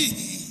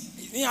be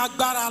Ní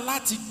agbára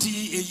láti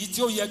di èyí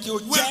tí ó yẹ kí o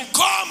will jẹ́.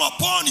 come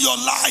upon your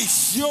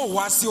life. Yóò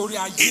wá sí orí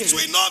ayé It rẹ.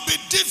 will not be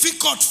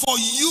difficult for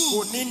Kò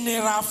you ní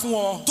nira fún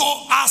ọ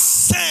to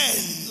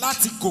ascend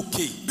láti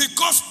gòkè.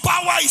 because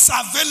power is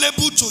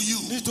available to you.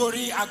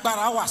 Nítorí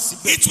agbára wà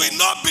síbẹ̀. It will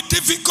not be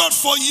difficult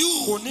for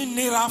you Kò ní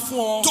nira fún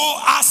ọ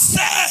to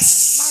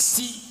access,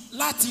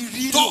 láti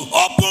rí to lò.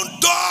 open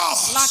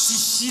doors. Láti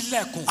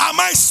ṣílẹ̀kùn. Am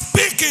I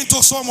speaking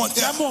to someone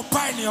here? Jẹ́ mọ̀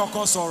bá ènìyàn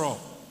kan sọ̀rọ̀.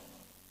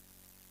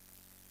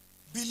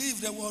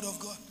 Believe the word of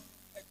God.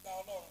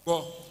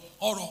 Gbọ́.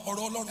 Ọ̀rọ̀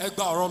Ọlọ́run. Ẹ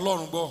gba ọ̀rọ̀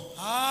Ọlọ́run gbọ́.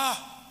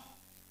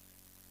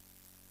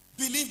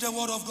 Believe the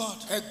word of God.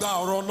 Ẹ gba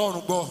ọ̀rọ̀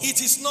Ọlọ́run gbọ́.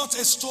 It is not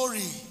a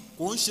story.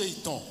 Kò ń ṣe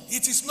ìtàn.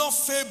 It is not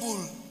fable.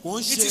 Kò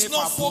ń It ṣe is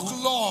not fàbùrù.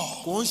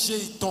 folklore. Kò ń ṣe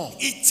ìtàn.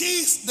 It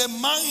is the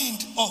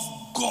mind of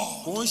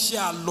God. Kò ń ṣe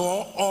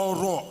àlọ́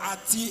ọ̀rọ̀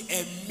àti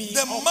ẹ̀mí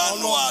The ọkàn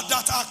manual Ọlọ́run.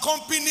 that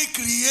accompany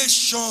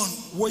creation.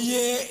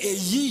 Wòye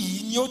èyí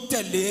yìí ni ó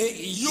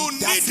tẹ̀lé You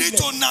need it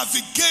to ìdásílẹ̀.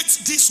 navigate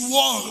this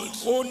world.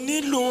 O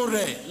nílò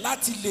rẹ̀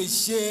láti lè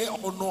ṣe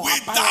ọ̀nà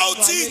Without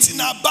àbáyọ it,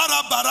 na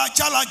barabara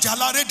jala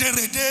jala rede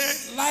rede.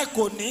 láì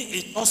kò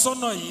ní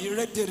ìtọ́sọ́nà yìí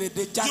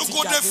rédèrèdè You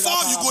go dey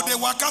fall, you go dey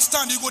waka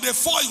stand. You go dey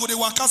fall, you go dey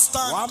waka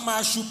stand. wàá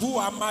máa ṣubú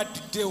wàá máa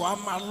dìde wàá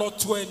máa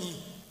lọ́tún ẹni.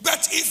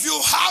 But if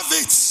you have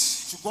it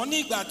Ṣùgbọ́n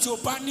ní ìgbà tí o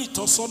bá ní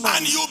ìtọ́sọ́nà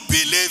and you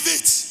believe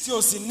it, tí o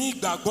sì ní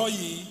ìgbàgbọ́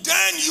yìí,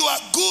 then you are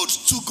good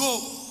to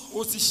go.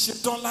 o ti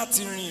ṣetán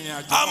láti rin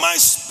ìrìn àjò. Am I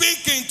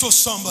speaking to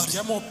somebody?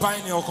 Jẹ́ mo bá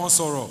ènìyàn kan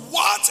sọ̀rọ̀.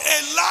 What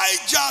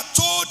Elijah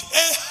told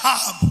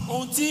Ahab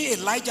Ohun tí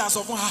Elijah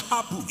sọ fún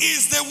Ahabu,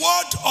 is the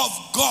word of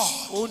God.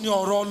 ó ní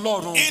ọ̀rọ̀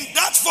Ọlọ́run. In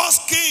that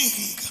first king,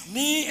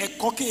 Ní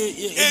ẹ̀kọ́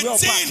ìwé ọba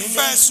 18 kìíní,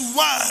 verse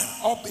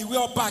 1, ìwé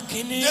ọba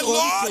kìíní the orí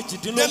Lord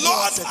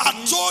kejìdínlógún ẹsẹ̀ had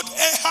kìíní. told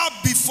Ahab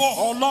before,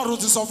 Ọlọ́run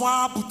ti sọ fún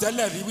Ahabu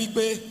tẹ́lẹ̀ rí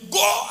wípé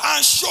go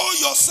and show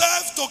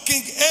yourself to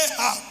King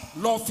Ahab.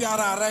 lọ fi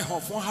ara rẹ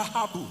hàn fún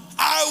Ahabu.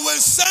 I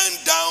will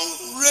send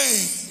down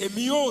rain.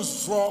 Èmi yóò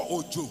sọ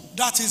òjò.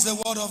 That is the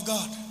word of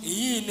God.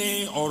 Èyí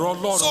ni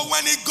ọ̀rọ̀ Ọlọ́run. So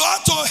when he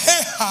got to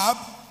Ahab,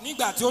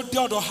 Nígbà tí ó dé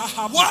ọ̀dọ̀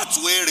Ahabu, what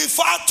we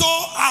refer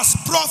to as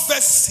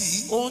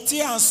prophecy ohun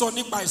tí à ń sọ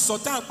nípa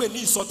ìsọtẹ́ à ń pè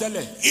ní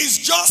ìsọtẹ́lẹ̀. is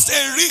just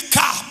a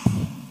recap.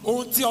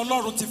 Ohun tí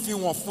Ọlọ́run ti fi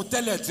wọ̀n fún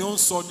tẹ́lẹ̀ tí ó ń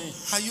sọ ni.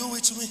 Are you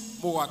with me?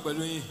 Mo wà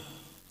pẹ̀lú yín.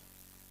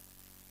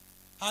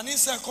 And he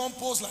said,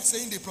 compose like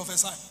saying they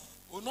prophesy.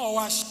 Òun náà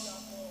wá ṣe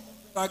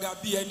raga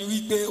bí ẹni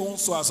wípé ó ń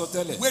sọ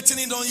àsọtẹ́lẹ̀. Waiting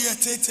in on here,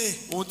 tete.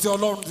 Ohun tí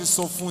Ọlọ́run ti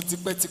sọ fún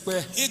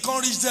tipẹ́tipẹ́. He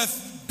can't reach there,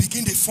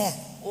 begin the form.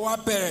 Ó wá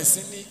bẹ̀rẹ̀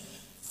sí ní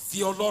fi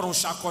Ọlọ́run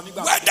ṣakọ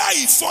nígbà. Whether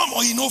he form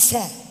or he no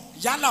form,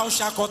 Yálà ó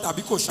ṣakọ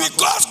tàbí kò ṣakọ.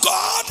 Because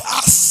God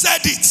has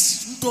said it.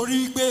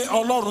 Nítorí pé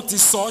Ọlọ́run ti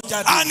sọ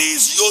jáde. And he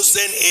is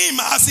using him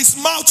as his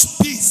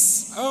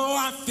mouthpiece. Ó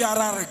wá fi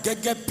ara rẹ̀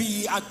gẹ́gẹ́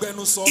bí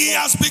agbẹnusọ. It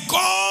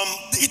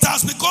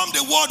has become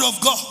the word of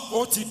God.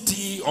 Ó ti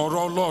di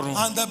ọ̀rọ̀ Ọlọ́run.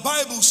 And the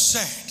Bible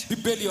said,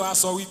 Bíbélì wa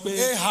sọ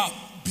wípé Ahab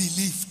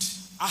believed.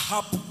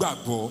 Ahab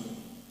gbàgbọ́.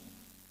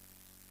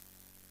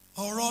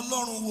 Ọ̀rọ̀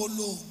Ọlọ́run wo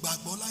lo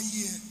gbàgbọ́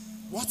láyé ẹ?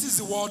 What is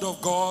the word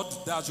of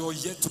God that you're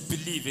yet to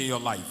believe in your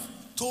life?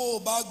 Tó o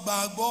bá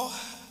gbàgbọ́.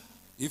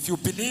 If you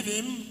believe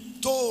him.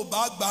 Tó o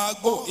bá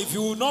gbàgbọ́. Oh, if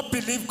you will not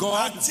believe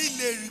God. Àti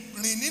lè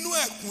rìn nínú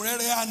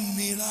ẹ̀kúnrẹ́rẹ́ á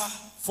nira.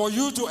 For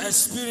you to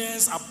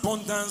experience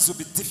abundance will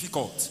be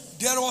difficult.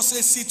 There was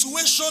a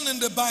situation in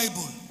the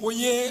Bible.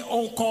 Oye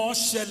ohun kan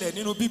ṣẹlẹ̀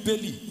nínú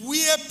Bíbélì.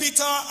 Where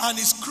Peter and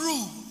his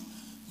crew,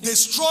 they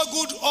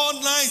struggled all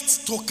night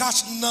to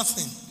catch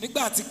nothing.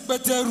 Nígbà tí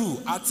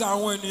Pétérù àti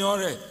àwọn ènìyàn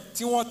rẹ̀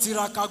tí wọ́n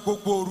tiraka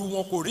gbogbo òru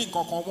wọn kò rí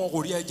nǹkan kan, wọn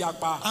kò rí ẹja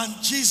pa. And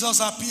Jesus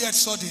appeared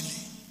suddenly.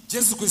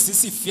 Jésù Kristi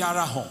sì fi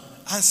ara hàn.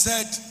 And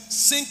said,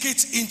 sink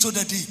it into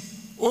the deep.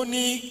 Ó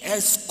ní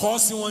kọ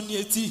sí wọn ní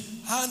etí.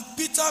 And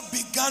Peter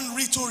began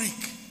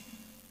rhetoric.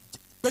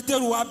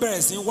 Pétérù wá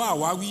bẹ̀rẹ̀ sí wá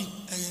àwáwí.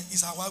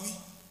 Is àwáwí?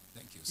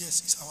 Thank you.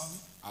 Yes, it's àwáwí.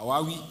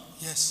 Àwáwí.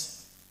 Yes.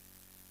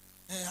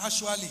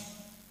 Actually,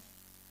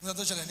 nígbà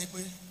tó ṣẹlẹ̀ ní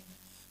pé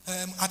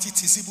àti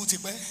tì síbú ti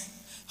pẹ́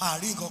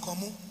àárín nǹkan kan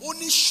mú. Ó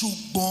ní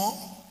ṣùgbọ́n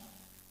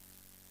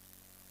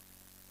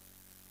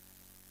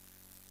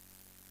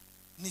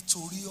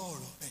nítorí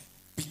ọ̀rọ̀ rẹ̀.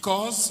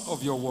 Because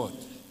of your word.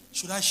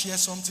 Should I share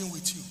something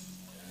with you?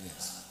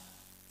 Yes.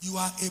 You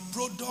are a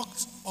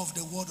product of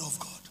the word of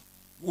God.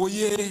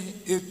 Oye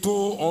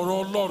ètò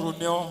ọ̀rọ̀ Ọlọ́run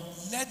ni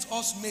ọ́. Let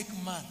us make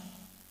man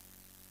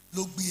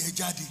ló gbé ẹ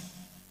jáde.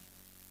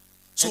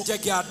 Ẹ jẹ́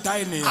kí a dá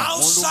ènìyàn.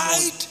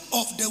 Outside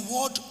of the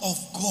word of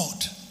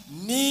God.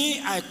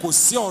 Ní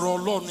àìkòsí ọ̀rọ̀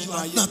Ọlọ́run nínú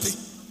ayé. Nothing.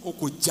 O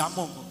kò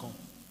jámọ́ kankan.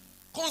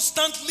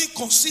 Constantly,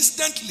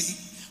 consistently,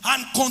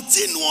 and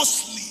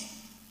continuously,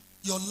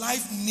 your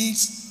life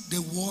needs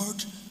the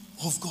word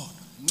of God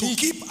to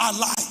keep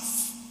alive.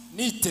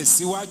 Ní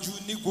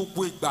ìtẹ̀síwájú ní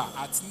gbogbo ìgbà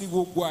àti ní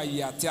gbogbo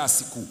àyè àti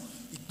àsìkò.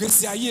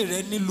 Ìgbésí ayé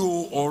rẹ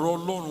nílò ọ̀rọ̀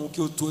Ọlọ́run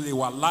kí o tó lè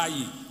wà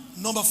láàyè.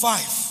 Number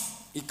 5.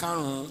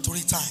 Ìkarùn-ún.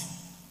 Torí time.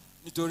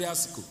 Nítorí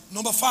àsìkò.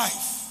 Number 5.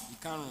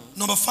 Ìkarùn-ún.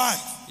 Number 5.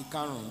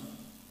 Ìkarùn-ún.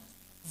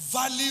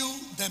 Value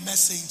the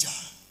messenger.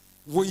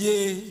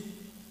 Wòye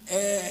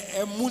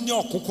ẹ mú ní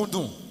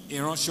ọ̀kúnkúndùn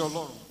ìránṣẹ́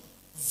Ọlọ́run.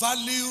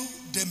 Value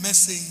the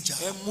messenger.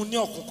 Ẹ mú ní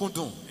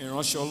ọ̀kúnkúndùn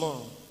ìránṣẹ́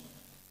Ọlọ́run.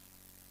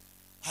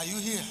 Are you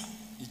here?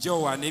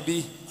 Ìjọ wà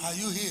níbí. Are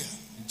you here?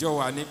 Ìjọ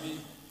wà níbí.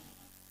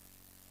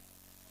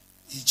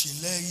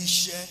 Ìjìnlẹ̀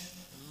iṣẹ́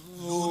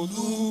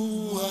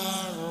Olúwa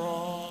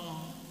rán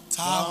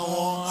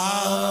táwọn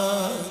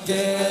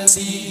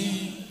áńgẹ́lì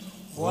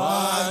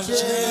wá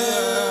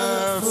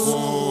jẹ́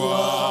fún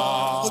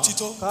wa. Ó ti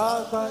tó.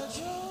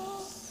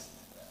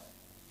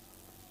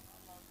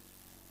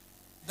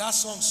 That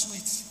song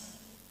sweet.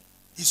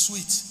 It's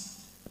sweet.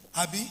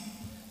 Àbí?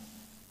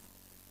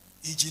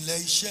 Ìjìnlẹ̀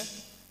iṣẹ́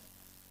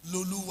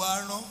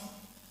l'Olúwa rán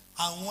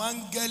àwọn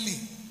áńgẹ́lì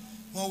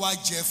wọ́n wá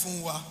jẹ́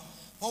fún wa.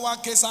 Wọ́n wá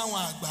ké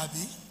sáwọn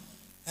àgbàbí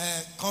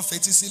kan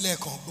fetí sílẹ̀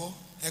kan gbọ́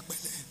ẹ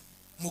pẹ̀lẹ́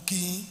mo kí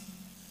yín.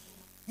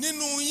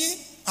 Nínú yín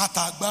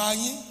àtàgbà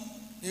yín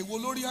èwo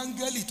lórí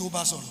áńgẹ́lì tó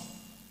bá sọ̀rọ̀.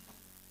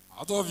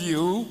 Out of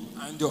you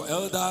and your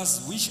elders,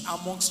 which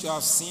amongst you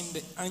have seen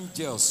the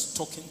angels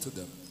talking to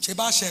them? Ṣé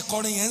bá ṣe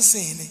kọrin yẹn ń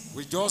sìn ni?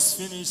 We just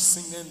finished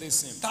singing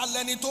this hymn. Ta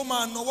lẹni tó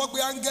máa nawọ́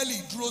pé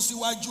áńgẹ́lì dúró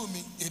síwájú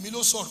mi èmi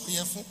ló sọ̀rọ̀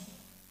yẹn fún.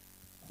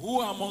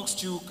 Who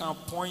amongst you can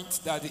point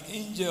that the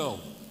angel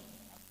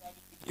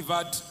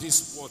delivered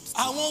this word?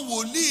 Àwọn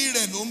wòlíì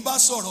rẹ̀ ló ń bá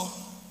sọ̀rọ̀.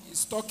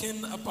 He's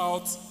talking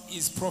about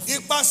his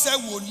prophet. Ipasẹ̀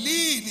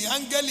wòlíì ni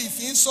áńgẹ́lì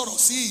fi ń sọ̀rọ̀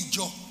sí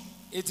ìjọ.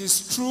 It is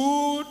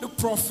through the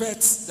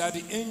prophets that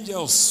the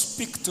angels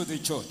speak to the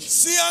church.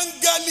 Sí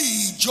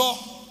áńgẹ́lì ìjọ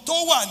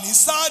tó wà ní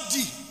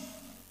Sáàdì.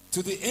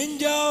 To the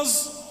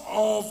angels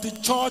of the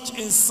church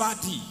in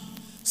Sardis.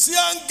 Sí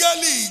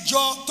áńgẹ́lì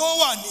ìjọ tó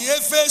wà ní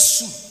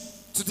Éfésù.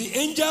 To the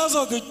angels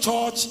of the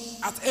church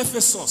at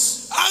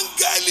Ephesus.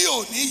 Áńgẹ́lì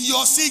ò ní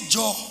yọ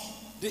síjọ.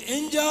 The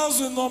angels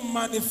will not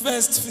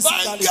manifest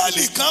physically.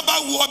 Áńgẹ́lì kan bá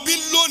wọ bí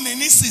lónìí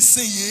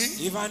nísinsìnyí.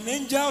 If an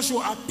angel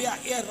should appear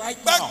here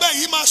right now, pẹpẹ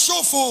yìí máa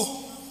ṣòfò.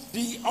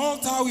 the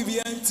altar will be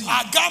empty.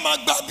 Àga máa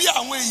gba bí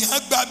àwọn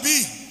èèyàn gba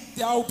bí.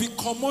 There will be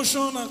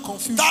commotion and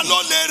confusion. Ta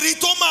ló lè rí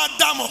tó máa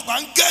dàmọ̀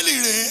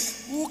páńgẹ́lì rẹ̀?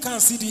 Who can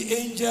see the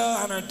angel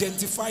and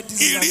identify this?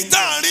 Ìrí tá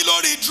à ń rí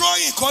lórí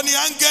drawing kọ́ ni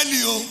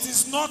áńgẹ́lì o. It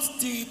is not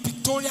the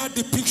pictorial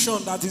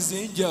depiction that is the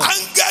angel.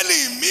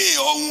 Áńgẹ́lì míì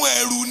ohun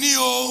ẹ̀rù ni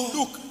o.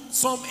 Look,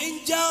 some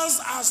angels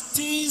are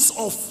things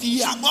of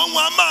fear. Ṣùgbọ́n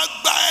wọn a máa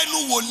gba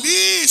ẹnu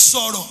wòlíì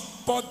sọ̀rọ̀.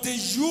 But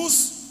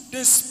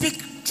they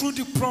speak through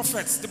the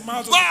prophets, the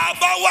mouth of Bá a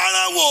bá wá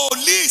rán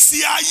wòlíì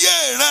sí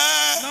ayé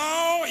rẹ.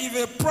 Now, if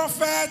a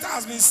prophet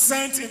has been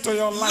sent into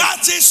your life,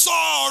 láti sọ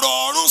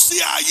ọ̀rọ̀ ọ̀run sí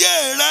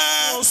ayé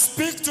rẹ. will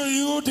speak to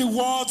you the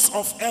words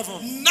of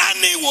heaven.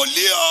 Nání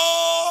wòlíì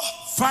o.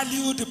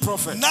 value the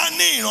prophet.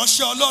 Nání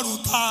ìránṣẹ́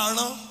Ọlọ́run tá a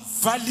rán.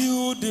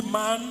 Value the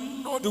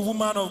man or the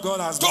woman of God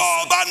as tó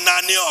o bá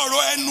nání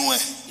ọ̀rọ̀ ẹnu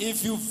ẹ̀.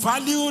 if you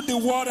value the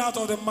word out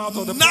of the mouth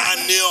of the prophet.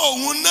 Nání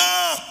òun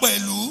náà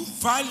pẹ̀lú.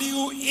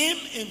 Value him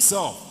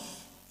himself.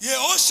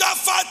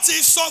 Jehoshaphat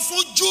sọ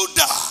fún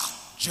Judah.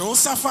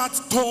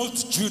 Jehoshaphat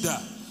told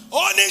Judah.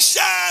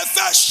 Oníṣẹ́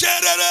fẹ́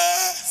ṣe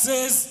rere.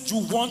 Says, you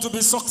want to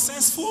be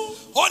successful?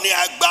 Ó ní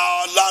ẹ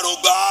gba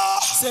Ọlọ́run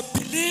gbọ́. Say,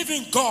 believe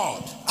in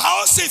God.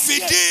 A ó sì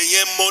fìdí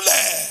yín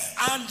múlẹ̀.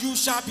 And you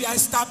shall be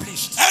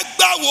established. Ẹ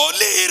gba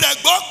wòlíì rẹ̀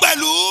gbọ́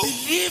pẹ̀lú.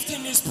 Believed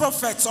in his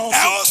prophets also.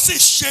 Ẹ ó sì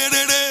ṣe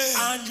rere.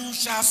 And you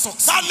shall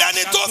succeed.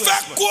 Tálẹ́ni tó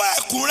fẹ́ kó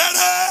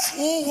ẹ̀kúnrẹ́rẹ́.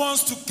 Who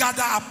wants to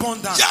gather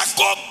abundance? Jẹ́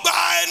kó gba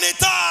ẹni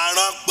tá a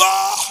rán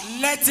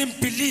gbọ́. Let him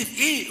believe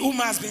he whom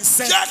has been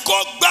sent. Jẹ́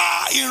kó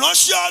gba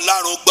ìránṣẹ́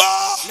Ọlọ́run gbọ́.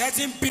 Let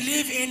him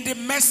believe in the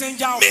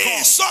messenger of Mi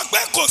God. sọ pé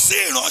kò sí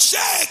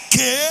ìránṣẹ́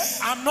èké.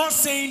 I'm not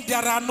saying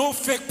there are no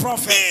fake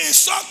prophets. Mi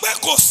sọ pé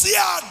kò sí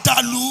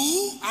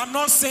àdàlú. I'm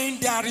not saying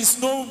there is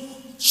no.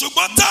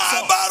 Ṣùgbọ́n tá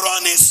a bá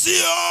rọ́ni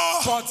sí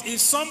ọ. But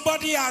if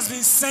somebody has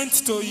been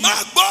sent to you, má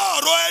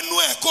gbọ́ ọ̀rọ̀ ẹnu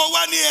ẹ̀ kó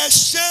wá ní ẹ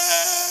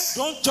ṣe.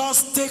 don't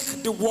just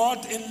take the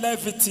word in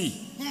levity.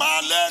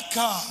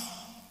 Màlẹ́kà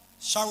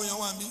ṣàwòyàn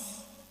wà mí.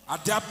 Are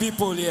there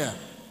people here?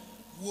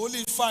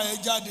 Wòlíì fà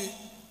ẹ́ jáde.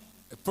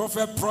 A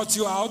prophet brought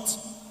you out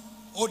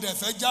Ó dẹ̀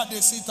fẹ́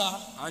jáde síta.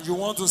 and you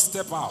want to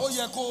step Ó out.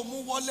 yẹ kó o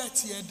mú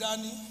wọ́lẹ̀tì ẹ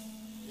dání.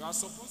 You are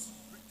supposed to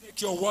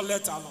take your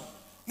wallet along.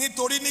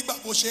 Nítorí nígbà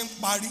bó ṣe ń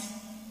parí.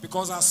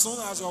 Because as soon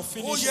as you're Ó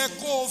finished, yẹ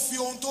kó o fi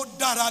ohun tó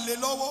dára lé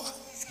lọ́wọ́.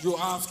 you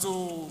have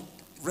to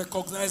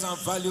recognize and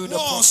value the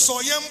Wọ́n prophet.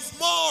 sọ yẹn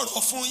mọ́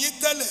ọ̀rọ̀ fún yín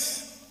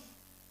tẹ́lẹ̀.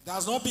 That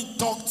has not been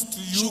talked to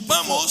you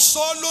Ṣùgbọ́n mo before.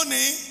 sọ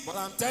lónìí. But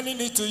I'm telling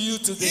it to you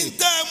today. Ìtẹ́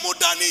ẹ mú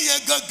dání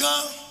yẹn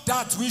gangan.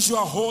 That which you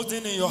are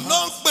holding in your Ló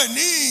hand ń pè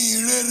ní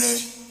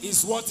ìrere.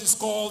 is what is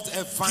called Kì í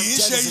ṣe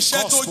evangelism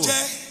iṣẹ́ tó gospel.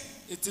 jẹ́.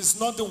 It is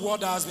not the word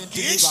that has been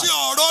Kì í ṣe delivered.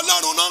 ọ̀rọ̀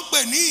Ọlọ́run ló ń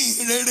pè ní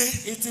ìrere.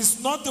 It is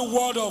not the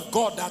word of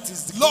God that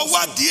is the Lọ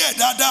wá gospel. díẹ̀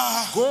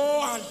dáadáa.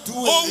 Go and do it.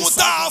 Ohun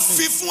tá a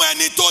fi fún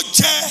ẹni tó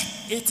jẹ́.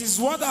 It is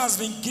what has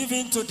been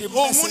given to the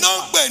Òun messenger. náà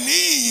ń pè ní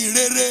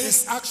ìrere.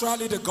 It's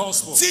actually the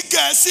gospel. Tí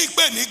Gẹ̀ẹ́sì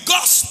pè ní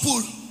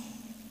gospel.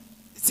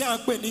 Tí a ń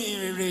pè ní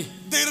ìrere.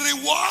 The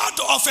reward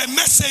of a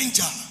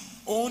messenger.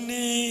 Òun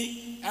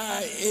ni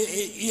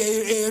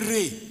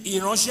èrè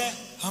ìránṣẹ́.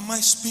 Am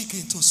I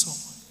speaking to someone?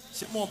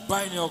 Ṣé mo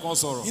bá ènìyàn kan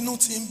sọ̀rọ̀? Inú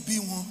tí ń bí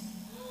wọn.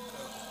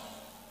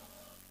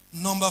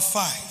 Number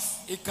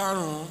 5.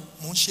 Ìkarùn-ún.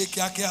 Mo ń ṣe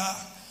kíákíá.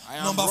 I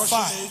am Number rushing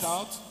 5. it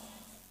out.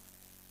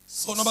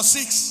 So number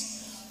 6.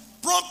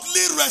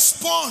 Promptly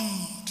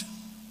respond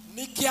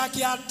Ní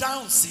kíákíá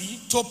dáhùn sí.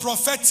 to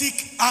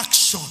prophetic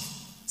action.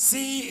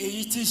 Sí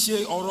èyí tí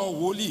ṣe ọ̀rọ̀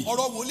wòlíì.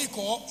 Ọ̀rọ̀ wòlíì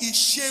kọ́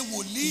iṣẹ́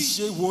wòlíì.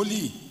 Ìṣe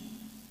wòlíì.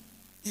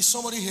 Is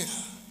somebody here?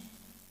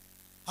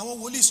 Àwọn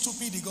wòlíì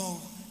stupid gan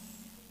o.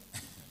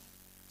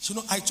 You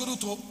know, I told you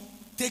to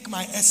take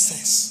my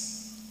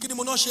essence. Kí ni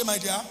mo náà ṣe my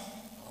dear?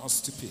 Or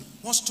stupid.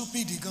 Wọ́n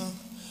stupid gan.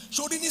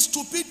 Ṣorí ní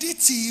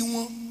stupidity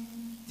wọn,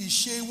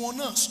 ìṣe wọn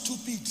náà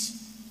stupid.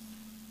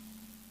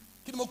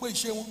 Kí ni mo pè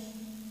ìṣe wọn?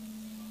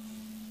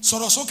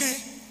 Sọ̀rọ̀ sókè.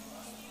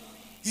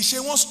 Ìṣe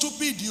wọn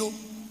stupid o.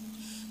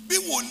 Bí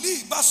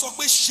wòlíì bá sọ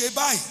pé ṣe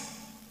báyìí,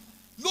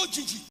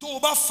 lójijì tó o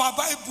bá fa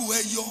Bible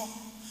ẹ yọ,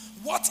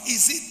 what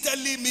is it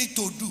telling me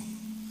to do?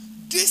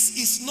 This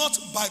is not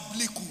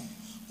biblical.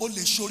 O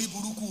lè ṣorí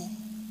burúkú o.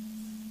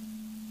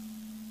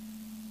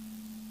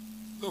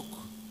 Look,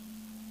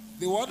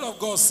 the word of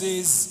God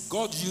says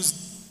God used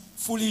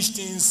foolish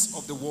things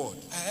of the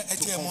world to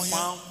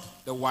confound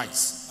the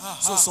wise.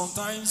 So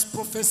sometimes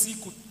prophecy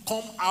could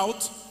come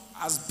out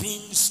as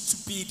being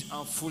stupid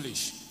and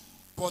foolish.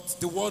 But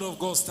the word of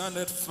God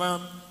standeth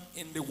firm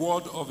in the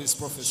word of his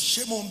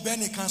prophecy. Ṣé mo ń bẹ́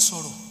nìkan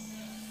sọ̀rọ̀?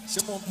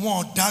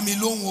 Wọn ò dá mi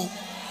lóhùn o.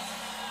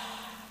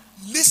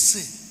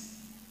 Listen,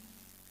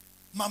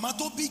 màmá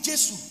tó bí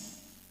Jésù.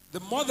 The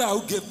mother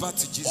who gave birth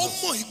to Jesus. Ó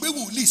mọ̀ pé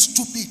wòlíì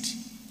stupid.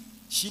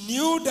 She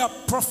knew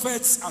that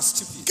prophets are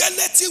stupid.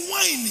 Gẹ́lẹ́ tí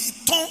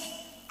wáìnì tán.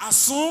 As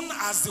soon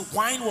as the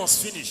wine was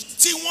finished.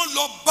 Tí wọ́n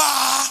lọ bá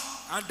a.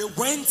 And they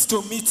went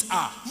to meet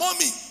her.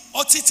 Mọ́mì,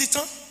 ọtí ti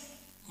tán.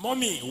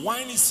 Mommy,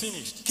 wine is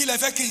finished. Kí lẹ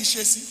fẹ́ kí n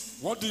ṣe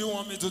sí? What do you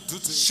want me to do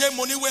to you? Ṣé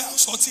mo ní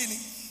warehouse ọtí ni?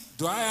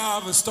 Do I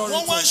have a story?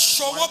 Wọ́n wá ń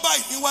ṣọwọ́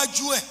báyìí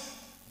níwájú ẹ̀.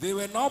 They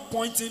were now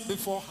pointing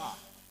before her.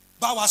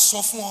 Bá wa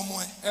sọ fún ọmọ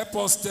ẹ. Help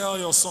us tell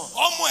your son.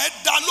 Ọmọ ẹ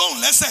dá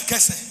lóhùn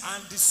lẹ́sẹ̀kẹsẹ̀.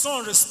 And the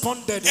son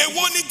responded.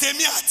 Èwo ni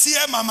tèmi àti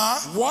ẹ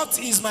màmá? What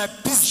is my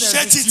business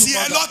Ṣé with ti you,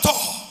 tiẹ̀ mother?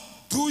 lọ́tọ̀?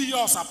 Do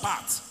yours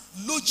apart.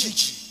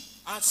 Lójijì.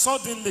 And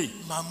suddenly,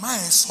 Màmá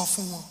ẹ sọ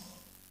fún wọn.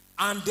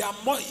 and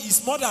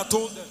his mother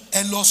told them,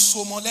 Ẹ lọ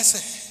so mọ́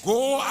lẹ́sẹ̀.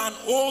 go and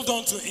hold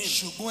on to him.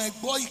 Ṣùgbọ́n ẹ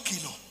gbọ́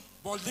ìkìlọ̀.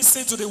 But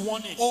listen to the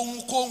warning.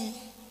 Ohunkóhun.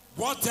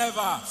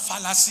 Whatever,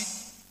 Falasi.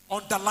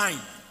 underline,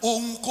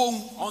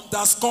 Ohunkóhun.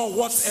 underscore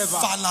whatever,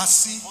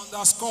 Falasi.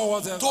 underscore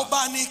whatever, Tó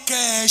bá ní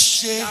kẹ́ ẹ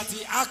ṣe. that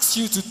he asks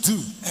you to do,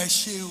 Ẹ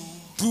ṣe o.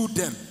 do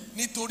them.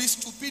 Nítorí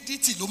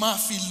stupidity ló máa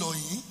fi lọ̀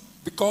yín.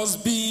 Because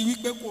ẹ̀yin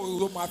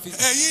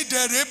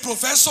dẹ̀rẹ̀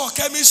professor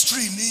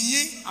chemistry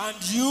nìyí. And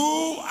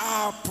you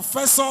are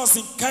professors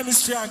in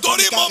chemistry and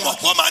torí mo mọ̀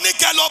kó máa ní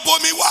kẹ́ lọ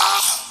bomi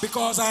wá.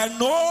 Because I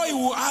know he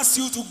will ask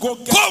you to go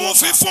get water. Kóhun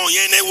fi fún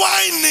yín ní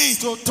wáìnì.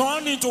 To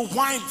turn into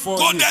wine for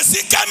you. Kò you. dẹ̀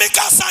sí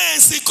chemical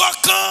science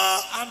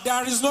kankan. And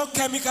there is no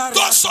chemical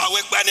reaction. Tó sọ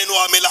wípé nínú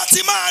omi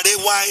láti máa rí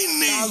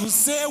wáìnì. I will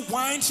say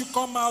wine should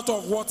come out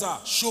of water.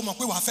 Ṣé o mọ̀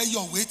pé wàá fẹ́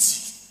yọ̀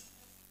wéètì?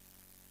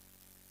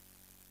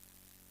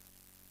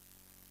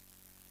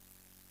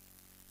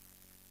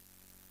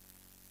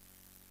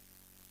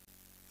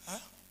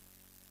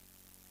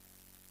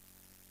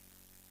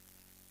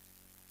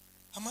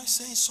 Am I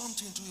saying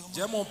something to your mind?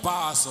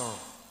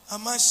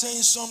 Am I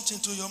saying something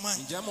to your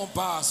mind? Am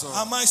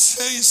I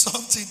saying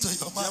something to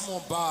your mind?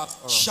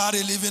 Shout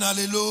a living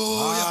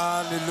hallelujah.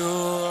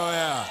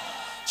 Hallelujah.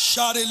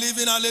 Shout a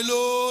living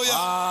hallelujah.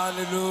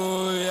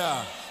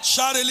 Hallelujah.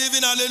 Shout a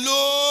living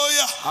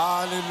hallelujah.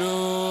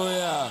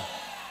 Hallelujah.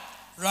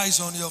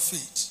 Rise on your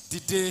feet.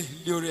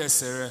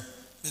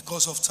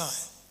 Because of time.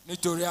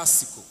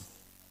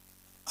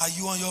 Are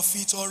you on your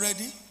feet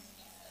already?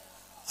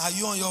 Are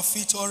you on your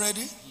feet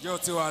already?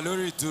 Let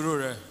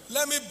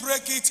me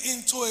break it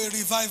into a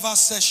revival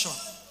session.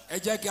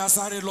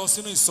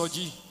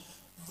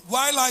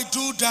 While I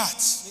do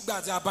that,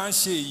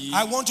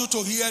 I want you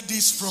to hear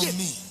this from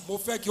me.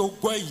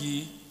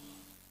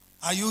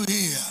 Are you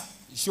here?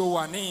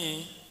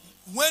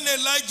 When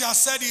Elijah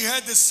said he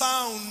heard the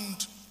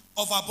sound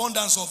of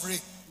abundance of rain,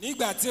 many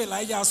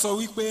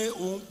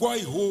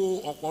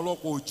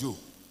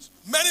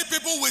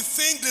people will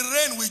think the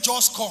rain will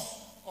just come.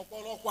 But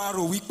the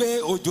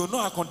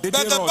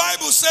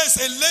Bible says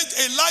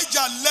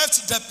Elijah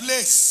left the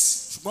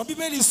place and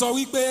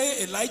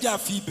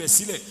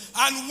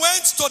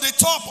went to the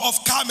top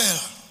of Carmel.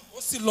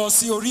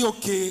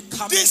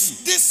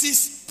 This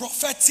is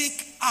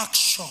prophetic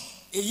action.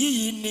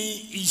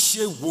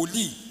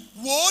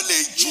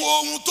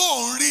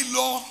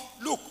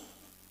 Look,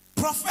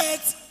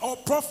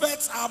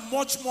 prophets are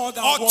much more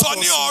than what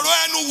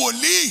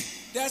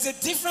there's a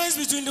difference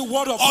between the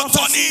word of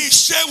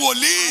prophecy and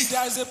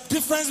there's a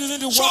difference between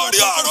the word of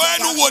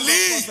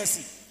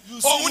prophecy.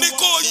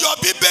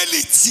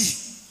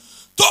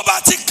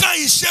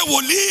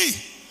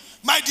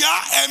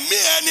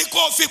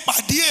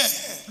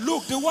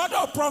 Look, the word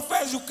of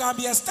prophecy, you can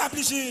be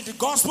establishing in the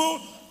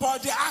gospel,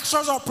 but the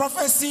actions of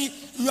prophecy,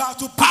 you have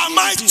to. Am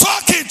I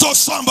talking to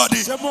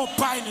somebody?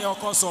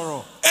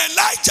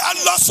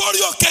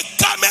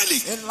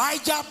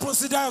 Elijah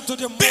proceeded to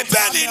the Mount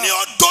Carmel.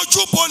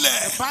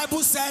 The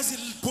Bible says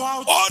he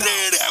bowed down.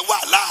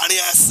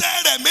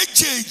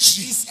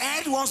 His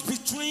head was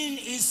between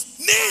his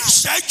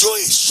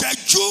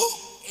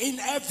in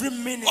every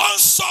minute. And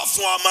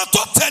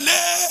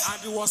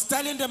he was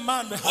telling the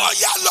man behind,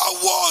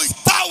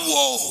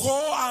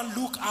 go and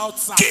look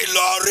outside.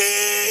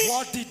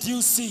 What did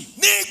you see?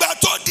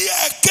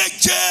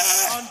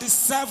 On the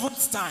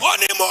seventh time, says,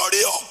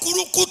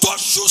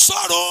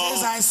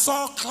 I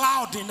saw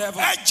cloud in heaven.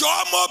 I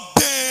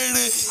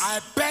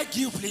beg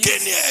you, please.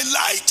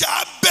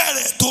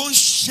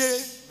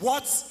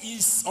 What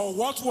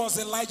was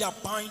Elijah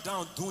bowing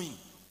down doing?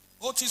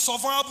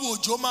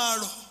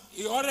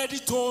 He already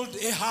told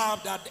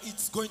Ahab that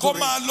it's going to rain.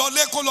 To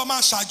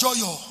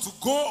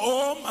go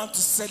home and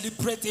to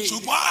celebrate it.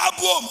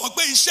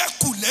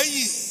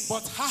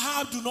 But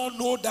Ahab do not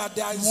know that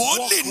there is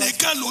work left.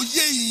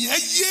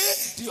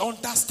 The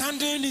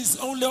understanding is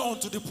only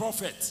unto the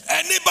prophet.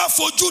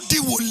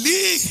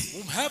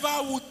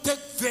 Whomever would take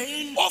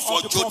vain of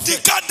the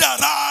prophet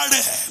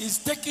is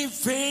taking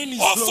vain his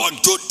glory.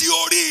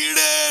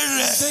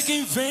 Is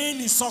taking vain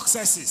his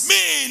successes.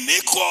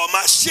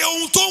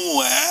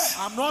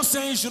 I'm not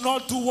saying you should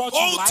not do what you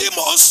like.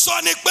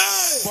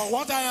 But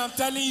what I am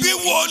telling you is,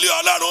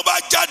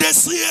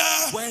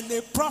 when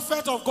the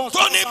prophet of God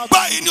comes out and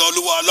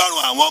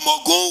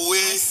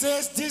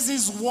says this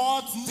is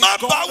what the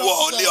God of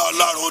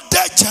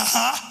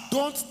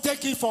don't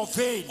take it for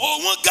vain.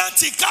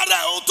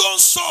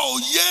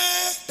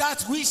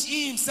 That which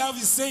he himself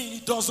is saying, he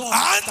doesn't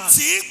understand.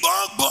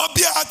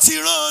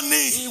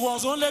 He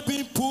was only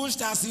being pushed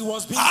as he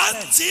was being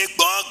sent.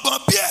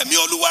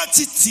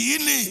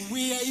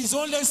 He's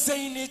only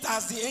saying it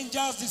as the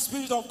angels, the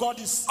Spirit of God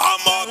is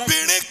directing.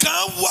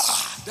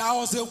 There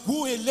was a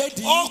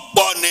lady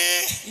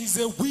is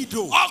a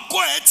widow.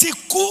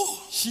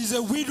 She's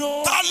a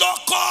widow.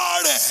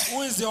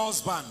 Who is the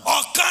husband?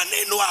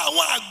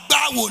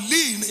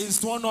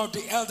 Is one of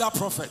the elder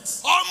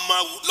prophets.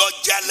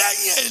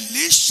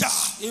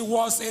 He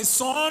was a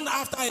son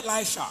after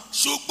Elisha.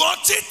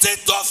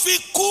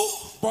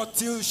 But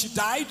till she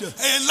died, there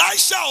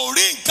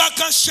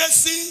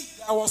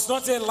was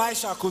nothing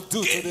Elisha could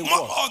do to the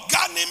world.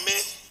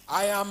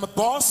 I am a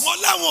boss. I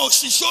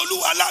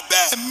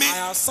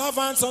have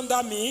servants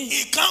under me.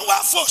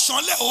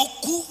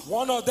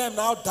 One of them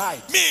now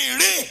died.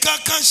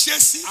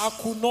 I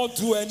could not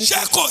do anything.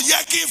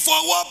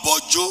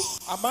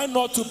 Am I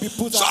not to be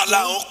put out?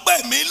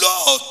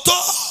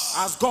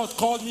 Has God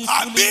called me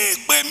fully? Àbí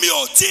ìpè mi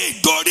ò tí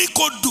ì dorí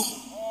kodò?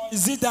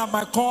 Is it that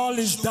my call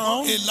is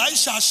down?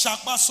 Elisha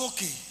ṣapá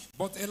sókè.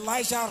 But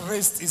Elisha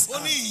raised his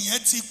hand. Ó ní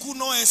ìyẹn ti kú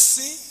náà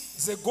ẹ̀sìn. He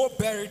said, go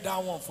bury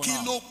that one for now.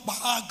 Kí ló pa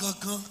á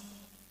gangan?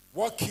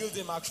 What killed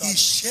him actually?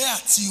 Ìṣẹ́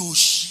àti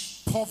òṣì.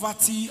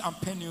 Poverty and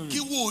penury. Kí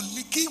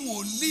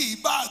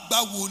wòlíì bá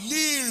àgbà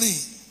wòlíì rìn.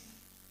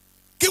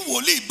 Kí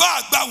wòlíì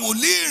bá àgbà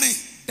wòlíì rìn.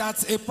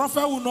 That a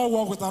prophet will not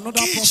walk with another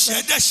prophet. Kí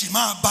ìṣẹ́ dẹ̀ sì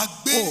máa bá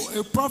gbé. Oh,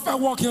 a prophet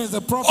walking is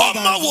a prophet.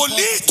 Ọmọ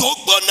wòlíì tó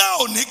gbóná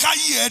ò ní ká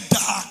yí ẹ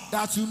dá.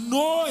 That you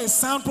know a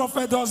sound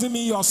prophet doesn't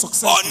mean you are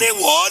successful. Ó ní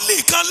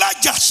wòlíì kan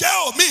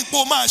lájàṣẹ́ omi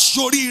ipò máa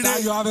ṣoríire.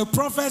 That you have a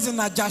prophet in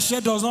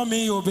Ajashe does not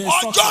mean you will be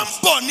successful. Ọjọ́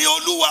ń bọ̀ ní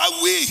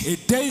Olúwa wí. A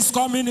day is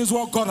coming is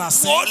what God has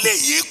said. Wòlíì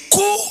yìí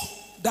kú.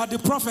 That the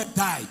prophet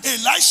died.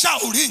 Elisha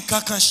ò rí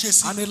nǹkan kan ṣe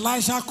sí. And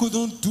Elisha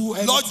couldn't do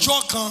anything.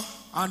 Lọ́jọ́ kan.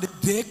 And the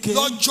day came.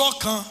 Lọ́jọ́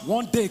kan.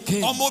 One day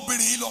came. Ọmọbìnrin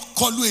yìí lọ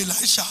kọlù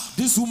Elisha.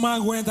 This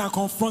woman went and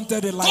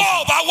confronted Elisha.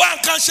 Tó o bá wá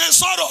nǹkan ṣe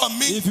sọ̀rọ̀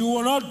mi. If you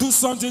will not do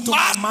something to my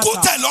matter, máa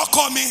kú tẹ̀lé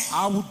ọkọ mi.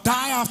 I will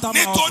die after my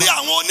husband. Nítorí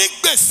àwọn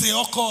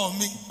onígbèsè ọkọ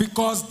mi.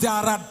 Because there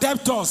are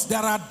debtors, there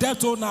are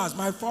debt owners.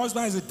 My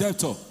husband is a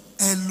debtor.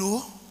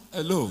 Hello.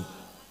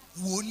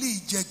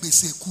 Wòlíì jẹ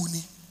gbèsè kú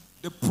ni.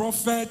 The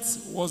prophet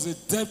was a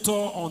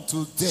debtor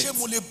unto death. Ṣé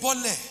mo lè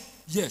bọ́lẹ̀?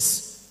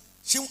 Yes.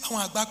 Ṣé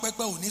àwọn àgbà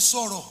pẹpẹ ò ní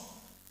sọ̀rọ̀?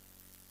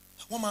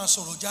 Wọ́n máa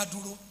sọ̀rọ̀ já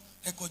dúró.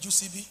 Ẹ kọjú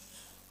síbí.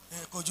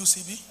 Ẹ kọjú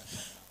síbí.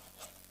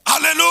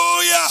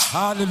 Hallelujah.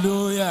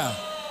 Hallelujah.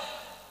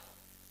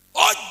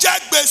 Ó jẹ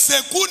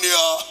gbèsè kú ni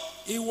o.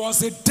 He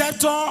was a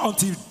debtor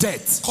until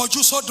death.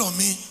 Kọjú sọ́dọ̀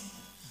mi.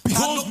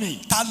 Behold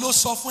me. Ta ló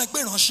sọ fún ẹ pé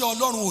ìránṣẹ́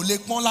Ọlọ́run ò lè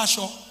pọ́n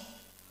láṣọ?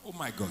 Oh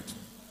my God.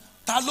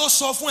 Ta ló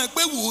sọ fún ẹ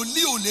pé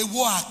wòlíì ò lè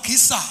wọ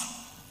àkísà?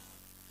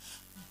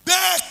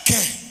 Bẹ́ẹ̀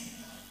kẹ̀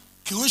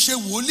kì í ṣe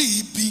wòlíì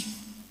ibi.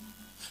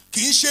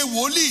 Kì í ṣe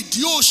wòlíì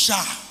ìdí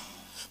òòṣà.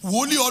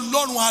 Wòlíì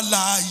Ọlọ́run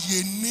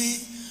alààyè ni.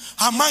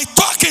 Am I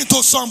talking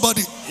to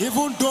somebody?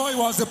 Even though he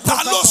was a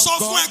prophet Ta ló sọ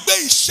fún ẹ pé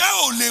iṣẹ́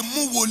ò lè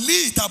mú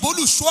wòlíì tàbí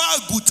olùṣọ́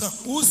àgùntàn?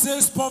 Who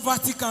says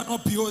poverty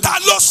cannot be holy? Ta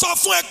ló sọ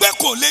fún ẹ pé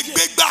kò lè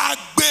gbégbá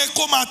gbé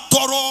kó máa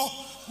tọrọ?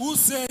 Who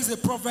says a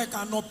prophet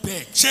cannot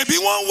beg? Ṣebí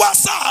wọ́n wá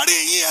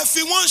sáàárín yín ẹ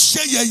fi wọ́n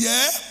ṣe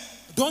yẹ̀yẹ́.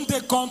 Don't they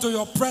come to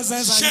your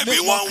presence and ṣebí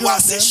you make wọ́n wá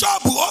sí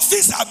ṣọ́ọ̀bù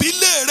ọ́fíìsì àbí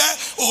ilé rẹ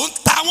ò ń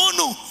ta wọ́n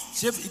nù.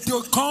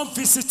 They come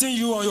visiting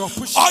you or you're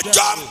pushing them.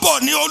 Ọjọ́ ń bọ̀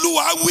ní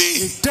Olúwa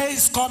wí. A day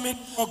is coming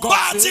for God.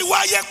 Bá a ti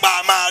wáyé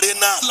pa máa rí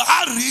náà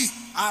láàrí.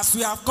 As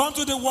we have come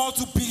to the world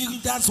to be,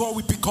 that's what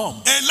we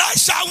become.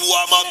 Elisha wu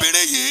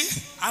ọmọbìnrin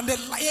yìí. And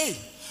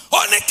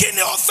ó ní kí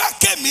ni ó fẹ́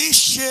kémi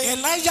ṣe?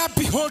 Elijah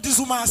behold this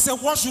woman and said,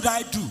 what should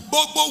I do?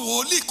 Gbogbo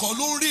wòlíì kan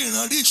ló ń rí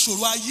ìran rí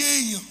ìṣòro ayé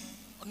èèyàn.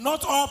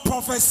 Not all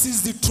prophets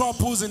see the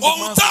troubles in the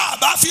ohun tá a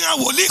bá fi hàn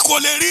wòlíì kò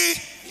lè rí.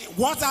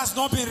 What has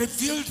not been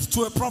revealed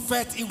to a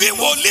prophet, bí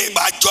wòlíì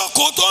bá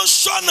jókòó tó ń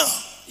ṣọ́nà.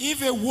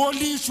 If a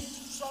wòlíì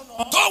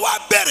tó wá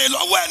bèrè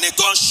lọ́wọ́ ẹni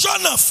tó ń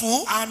ṣọ́nà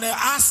fún. and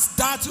ask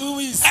that who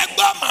is.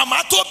 ẹgbọ́n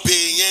màmá tó bí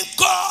yín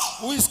kọ́.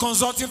 Who is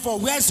consulting for?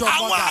 Where's your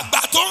mother? àwọn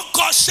àgbà tó ń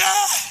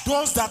kọ́ṣẹ́.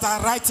 Those that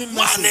are writing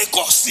messages. wọ́n ní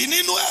kò sí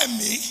nínú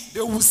ẹ̀mí.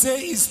 They will say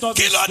it's not.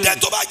 kí ló dé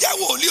tó bá jẹ́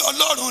wòlíì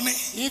Ọlọ́run ni.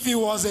 If he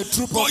was a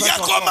true prophet kò yẹ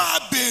of kó God, máa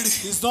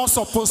bèrè. he's not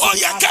supposed to. ó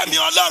yẹ kẹ́mi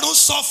Ọlọ́run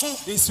sọ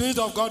fún. The Spirit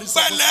of God is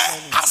supposed to.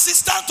 pẹ̀lẹ́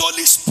assistant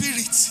Holy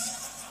Spirit.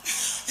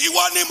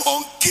 ìwọ ni mò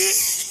ń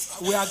kí.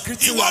 We are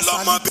greeting ìwọ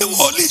lọmọ bí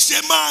wòlíì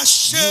ṣe máa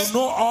ṣe. You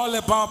know all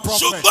about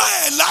prophets.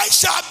 ṣùgbọ́n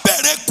Elisha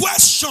bẹ̀rẹ̀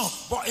question.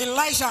 But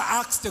Elisha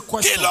asked the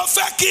question. kí ló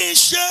fẹ́ kí n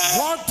ṣe?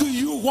 What do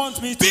you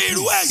want me to bí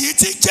irú do? èyí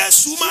tí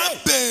Jésù máa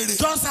bèrè.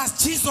 Just as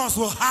Jesus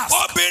will ask.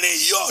 obìnrin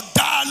yóò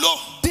dá a lọ.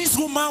 This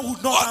woman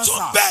would not ó answer.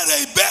 tún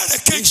bẹ̀rẹ̀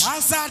ìbéèrè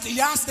kejì.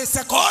 He asked the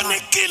second ó time. ní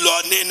kí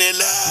ló ní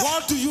nílẹ̀.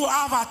 What do you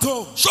have at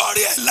home?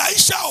 sórí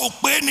Elisha ò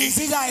pé ni.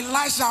 See that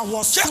Elisha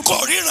was ṣé kò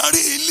ríran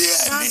rí ilé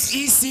ẹ̀ ni. Can't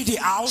he see the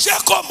house? ṣé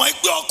kò mọ̀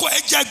pé ọkọ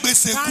ẹ̀ jẹ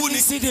gbèsè kú Can't ni. he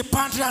see the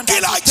pantry and kí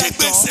la the jí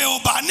debtor? gbèsè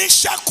ò bá ní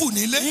ṣẹ́kù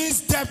nílé. His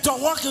debtor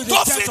working the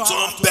tó fi debtor.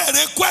 tún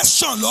bẹ̀rẹ̀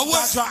question lọ́wọ́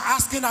That ẹ̀. you are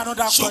asking another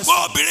question.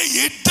 ṣùgbọ́n obìnrin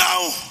yìí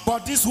dáhùn.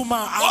 But this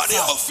woman ó ní answered.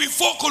 òfin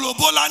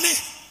fókòlòbó la ní.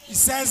 He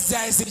says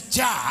there is a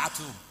jar at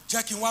home.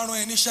 jẹ́ kí n wá rán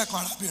ẹ níṣẹ́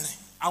kan arábìnrin.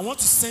 I want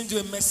to send you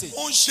a message.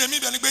 ó ń ṣe mí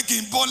bẹ́ẹ̀ ni pé kí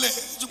n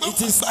bọ́lẹ̀.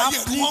 It is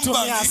happening to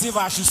me as if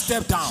I should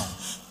step down.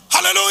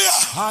 hallelujah.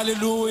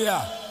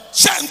 Hallelujah.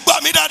 ṣé ń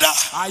gbọ́ mi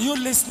dáadáa. Are you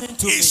listening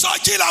to me?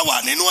 ìsọjí la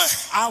wà nínú ẹ̀.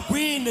 Are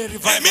we in a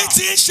revival? èmi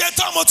ti ń ṣe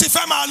tán mo ti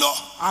fẹ́ máa lọ.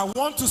 I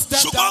want to step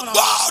ṣùgbọ́n down.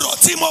 gbọ́ ọ̀rọ̀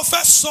tí mo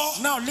fẹ́ sọ.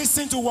 Now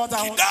listen to what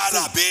I want to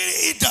ìdára say.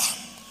 bí idà.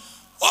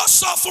 ó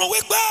sọ fún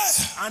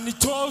wípé. And he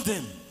told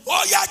him,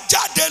 ó yá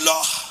jáde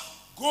lọ.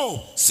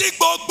 go, sí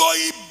gbogbo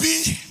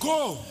ibi.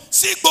 go,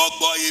 sí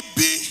gbogbo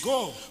ibi.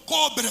 go.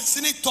 kó o bẹ̀rẹ̀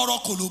sí ní tọrọ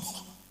kòlóbọ̀.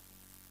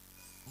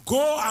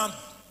 Go and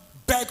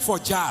beg for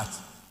jars.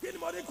 kí ni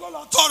mo ní kó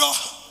lọ tọrọ?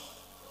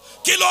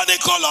 kí ló ní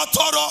kó lọ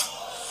tọrọ?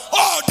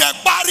 ó dẹ̀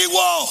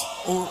pariwo.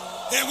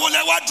 èwo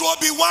lẹ wá dúró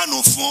bí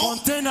wánù fún.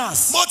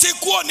 Containers. mo ti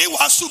kú òní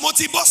wàásù mo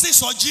ti bọ́ sí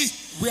ìsọjí.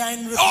 We are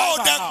in ó revival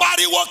dẹ̀ now.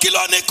 pariwo kí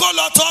ló ní kó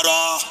lọ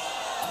tọrọ?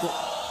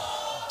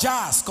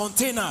 Jars,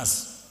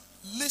 containers.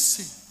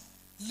 Listen.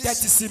 Let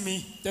see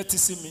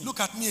me. Look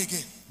at me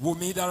again. Wò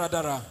mí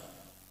dáradára.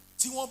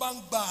 Tí wọ́n bá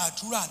ń gba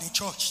àdúrà ní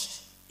church.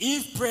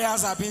 If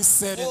prayers are being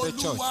said in the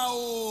church,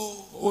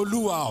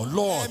 Oluwa,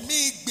 Lord,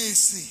 the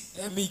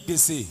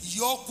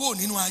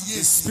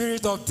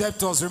spirit of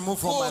debt was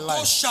removed from my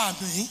life.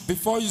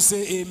 Before you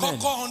say amen,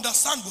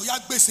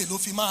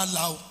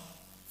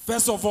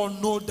 first of all,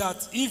 know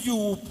that if you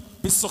will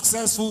be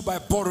successful by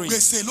borrowing,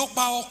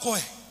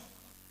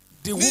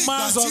 the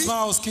woman's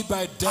husband was killed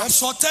by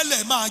death.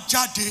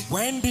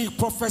 When the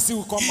prophecy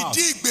will come out,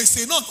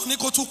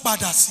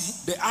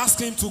 they ask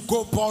him to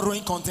go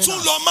borrowing containers.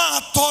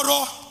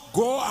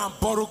 Go and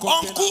borrow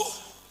containers. Uncle,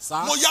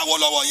 mo yáwó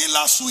lọ́wọ́ yín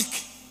last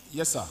week.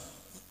 Yes, sir.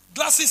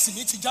 Glasses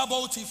mi ti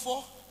jábọ́ ó ti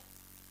fọ́.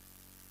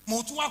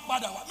 Mo tún wá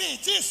padà wá. Mi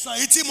ti san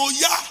èyí tí mo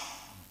yá.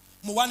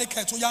 Mo wá ní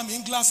kẹ́ tún yá mi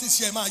ní glasses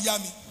yẹn máa yá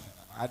mi.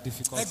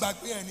 Difficult. Ẹ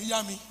gbàgbé ẹ̀ ní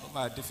yá mi.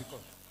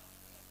 Difficult.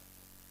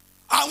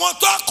 Àwọn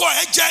tó kọ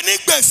ẹ jẹ ní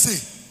gbèsè.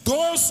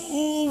 Those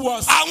who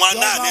was. Àwọn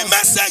náà ní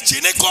mẹ́sẹ̀gì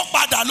ní kó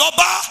padà lọ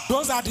bá.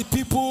 Those are the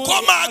people.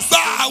 Kó máa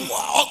gba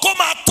kó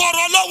máa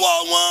tọrọ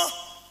lọ́wọ́ wọn.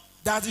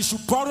 That you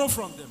should borrow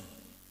from them.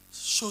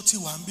 Ṣó ti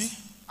wà ń bí?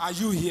 Are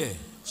you here?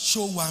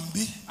 Ṣó wà ń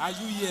bí? Are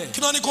you here?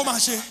 Kí ló ní kó máa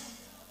ṣe?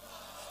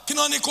 Kí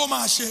ló ní kó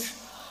máa ṣe?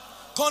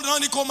 Kí ló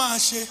ní kó máa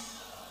ṣe?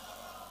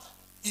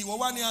 Ìwọ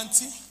wá ní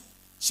àǹtí,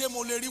 ṣé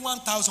mo lè rí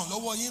 1,000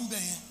 lọ́wọ́ yín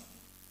bẹ̀ yẹn?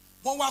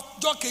 Wọ́n wá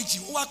jọ́ kejì,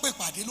 wọ́n wá pè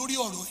pàdé lórí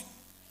ọ̀rọ̀ ẹ̀.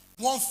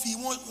 Wọ́n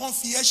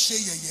fi ẹ́ ṣe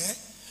yẹ̀yẹ́.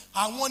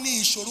 Àwọn ní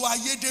ìṣòro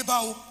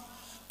ayédébá o,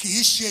 kì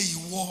í ṣe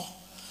ìwọ.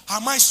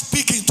 Am I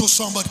speaking to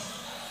somebody?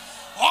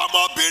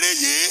 Ọmọbìnrin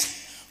yìí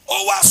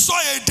ó wá sọ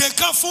èdè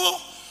kan fún,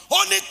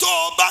 ó ní tó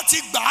o bá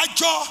ti gbà á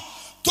jọ,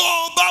 tó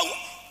o bá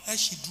ẹ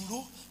sì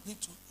dúró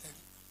nítorí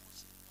ẹ̀rí.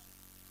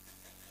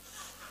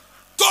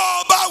 Tó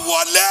o bá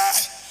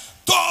wọlé,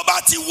 tó o bá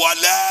ti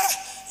wọlé,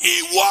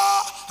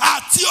 ìwọ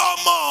àti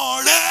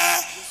ọmọ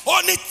rẹ,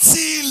 ó ní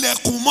ti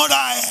ilẹ̀kùn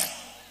mọ́ra ẹ̀.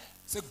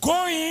 So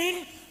go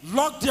in,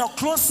 lock your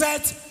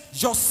closet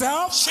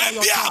yourself. Ṣé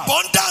bí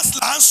abundance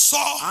là ń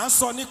sọ? À ń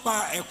sọ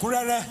nípa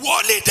ẹ̀kúnrẹ́rẹ́.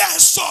 Wòlíì dẹ̀ ń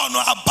sọ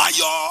ọ̀nà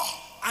àbáyọ.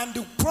 And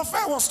the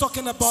prophet was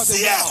talking about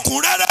the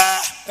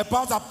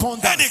about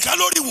abundance.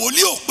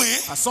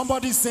 And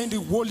somebody is saying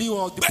the holy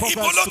or the prophet.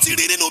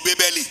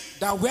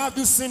 That where have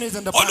you seen it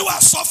in the Bible?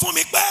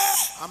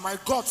 And my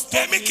God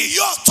told me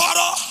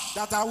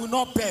that I will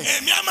not beg.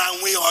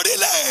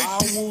 I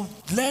will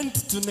lend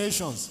to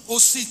nations. O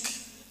sick.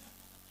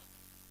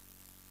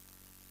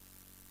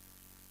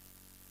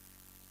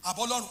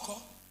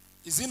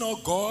 Is it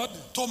not God?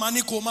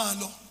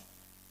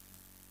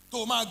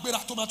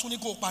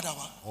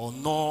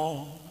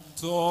 Ọ̀nà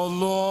tó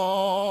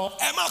lọ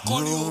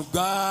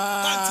lùgbà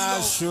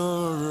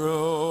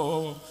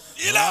ṣòro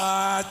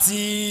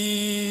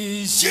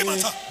láti ṣe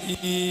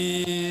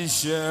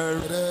iṣẹ́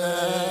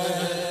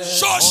rẹ̀.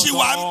 Ṣọ́ọ̀ṣì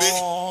wà ń bí.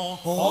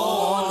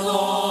 Ọ̀nà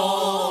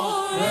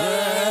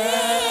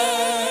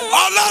rẹ̀.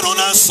 Ọlọ́run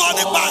náà sọ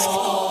nípa ẹ̀.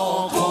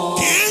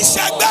 Kì í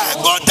ṣẹgbẹ́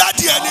ẹ̀gbọ́n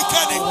dádì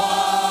ẹnikẹ́ni.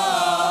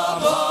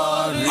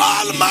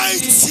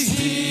 Almighty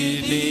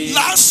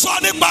là ń sọ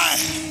nípa ẹ̀.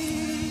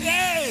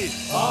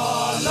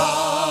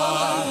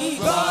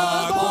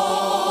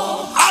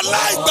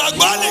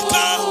 Aláìgbàgbọ́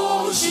nìkan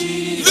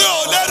ni ò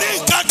lè rí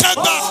nǹkan kan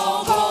gbà.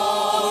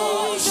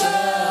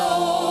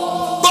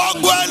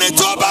 Gbogbo ẹni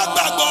tó bá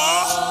gbàgbọ́.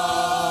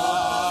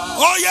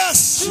 Oh yes.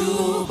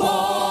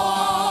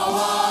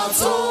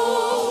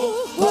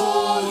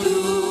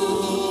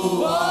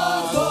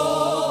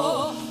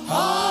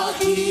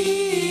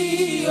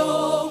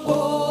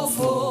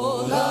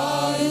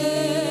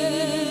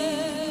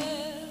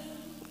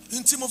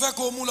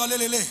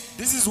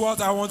 This is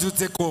what I want you to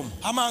take home.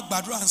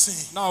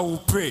 Now we'll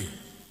pray.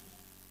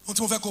 This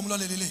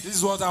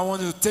is what I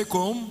want you to take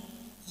home.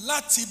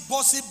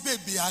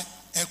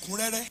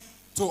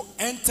 To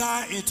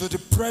enter into the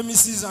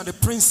premises and the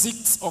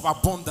precincts of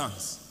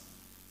abundance.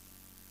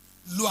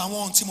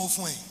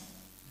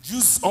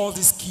 Use all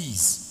these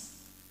keys.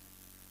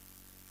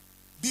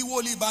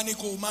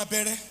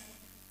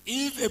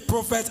 If a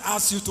prophet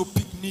asks you to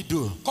pick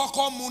needle,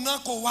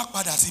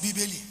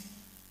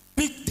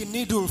 pick the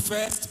needle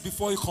first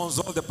before you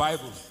consult the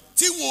Bible.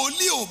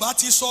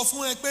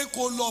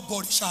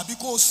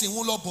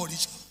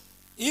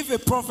 If a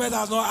prophet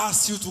has not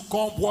asked you to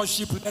come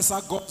worship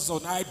lesser gods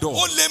or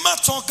idols,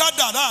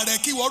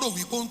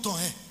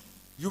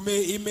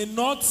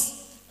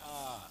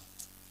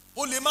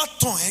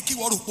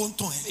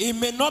 he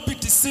may not be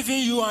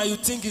deceiving you and you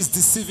think he's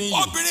deceiving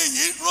you.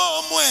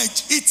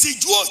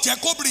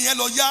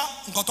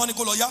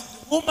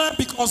 Woman,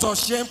 because of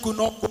shame, could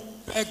not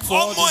beg for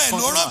all this.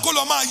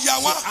 She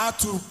had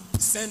to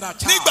send a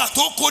child.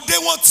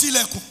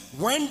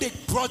 When they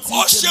brought him,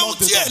 and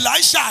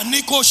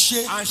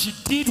she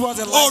did what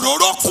Elijah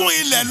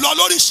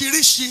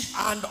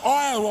and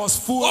oil was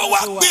full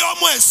everywhere.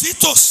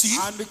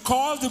 And we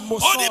called the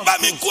most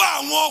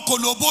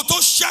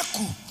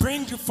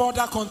bring the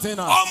further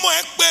container.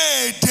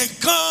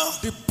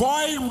 The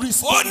boy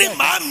responded.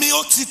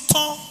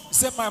 He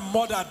said, my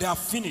mother, they are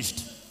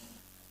finished.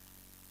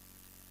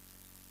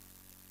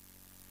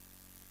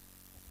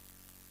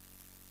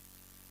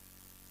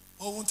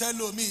 Ohun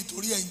tẹ́lò mi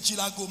torí ẹ̀ ń jí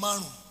lágo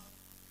 5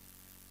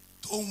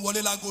 tó ń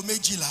wọlé lágo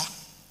 12.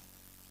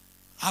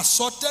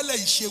 Àsọtẹ́lẹ̀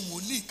ìṣe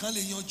wòlíì kan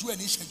lè yanjú ẹ̀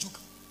ní ìṣẹ́jú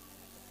kan.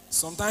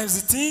 Sometimes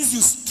the things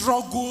you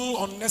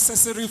struggle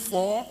unnecessary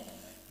for,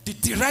 the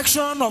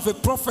direction of a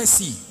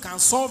prophecy can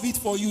solve it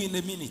for you in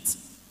a minute.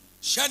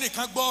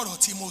 Ṣẹ́nìkan gbọ́ ọ̀rọ̀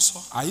tí mo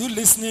sọ. Are you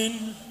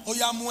listening? Ó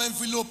yá mú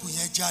envelope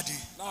yẹn jáde.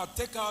 Now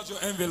take out your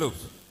envelope.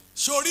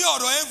 Sórí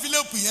ọ̀rọ̀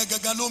envelope yẹn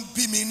gangan ló ń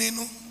bí mi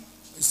nínú.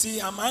 You see,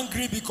 I'm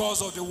angry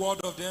because of the word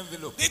of the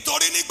envelope.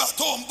 Nítorí nígbà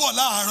tó ń bọ̀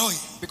láàárọ̀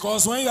yìí.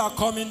 Because when you are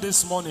coming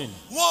this morning,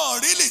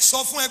 wọ́n really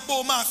sọ fún ẹ pé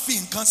o máa fi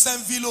nǹkan sí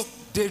envelope.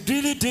 they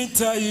really didn't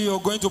tell you you're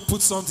going to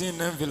put something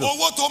in envelope.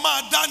 Owó tó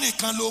máa dá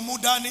nìkan ló mú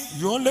dání.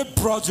 You only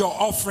brought your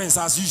offerings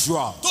as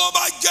usual. Tó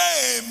bá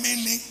jẹ́ èmi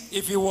ni.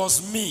 If it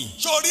was me,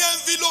 Sórí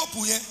envelope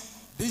yẹn.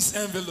 this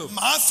envelope,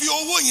 Màá fi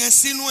owó yẹn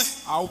sínú ẹ̀.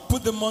 I'll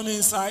put the money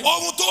inside.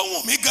 Ohun tó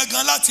wù mí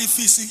gangan láti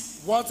fi sí.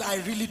 What I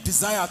really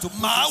desire to put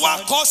Màá wá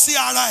inside, kọ sí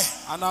ara ẹ̀.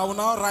 and I will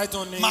now write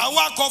on it. Màá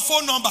wá kọ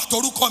phone number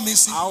torúkọ mi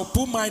sí. I'll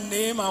put my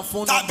name and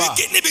phone Tàbí number.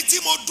 kí níbi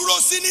tí mo dúró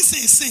sí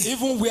nísinsìnyí.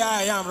 Even where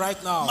I am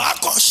right now, Màá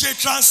kàn ṣe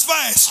transfer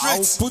ẹ̀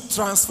I'll straight. put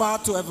transfer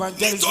to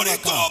evangelism Nítorí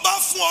tó o account. bá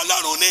fún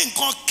Ọlọ́run ní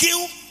nǹkan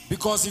kíún.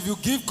 Because if you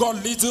give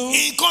God little,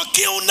 Nǹkan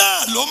kíún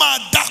náà ló máa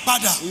dá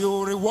padà.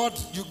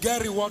 you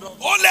get reward of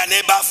Ó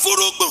lẹ́ni bá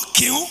fúrúgbìn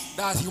kíún.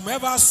 that.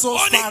 Whomever sows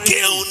Ó ní sparingly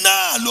kíún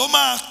náà ló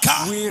máa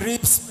ká. will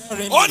reap Ó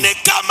sparingly. ní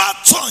ká má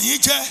tàn yín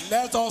jẹ.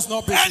 Let us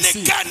not be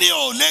deceived. Ẹnikẹ́ni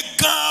ò lè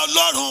gan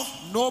Ọlọ́run.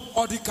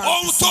 Nobody can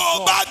Ohun deceive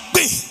tó o bá God.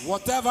 gbìn,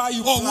 Whatever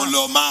you òun plant,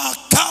 ló máa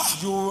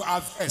ká. you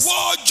harvest.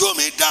 Wo ojú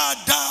mi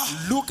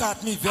dáadáa. Look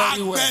at me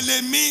very well. Àgbẹ̀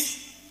lèmi.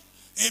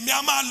 Èmi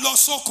á máa lọ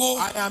sóko.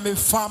 I am a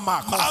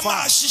farmer. Màá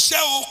máa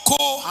ṣiṣẹ́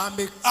oko. I'm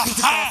a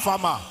critical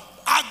farmer.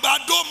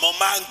 Àgbàdo mo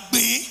máa ń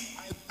gbìn.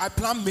 I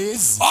plant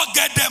maize.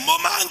 Ọ̀gẹ̀dẹ̀ mo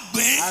máa ń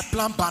gbìn. I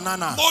plant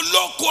banana. Mo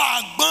lóko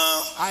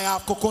àgbọn. I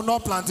have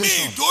coconut Mi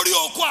plantation. ìdórí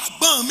oko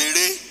àgbọn mi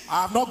rí.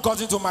 I have not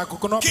gotten to my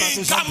coconut Kí n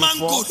plantation ká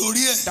máńgò before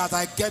lórí ẹ̀. that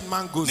I get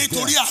mangoes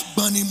Nítorí there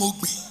àgbọn ni mo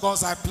gbìn.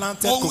 because I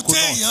planted Ohun tí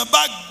coconut. èèyàn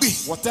bá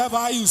gbìn,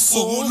 Whatever you òun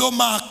sow ló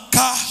máa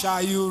ká.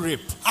 shall you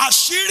reap.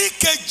 Àṣírí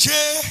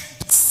keje.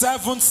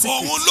 7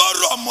 secrets Òun ló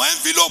rọ̀ mọ́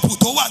envelope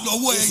tó wà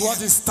lọ́wọ́ is ẹ̀ what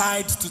yẹn. is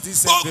tied to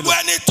this Gbogbo envelope.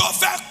 ẹni tó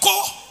fẹ́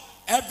kó,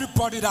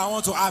 Everybody that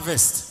want to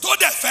harvest tó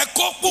dẹ̀ fẹ́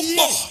kó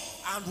púpọ̀,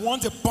 and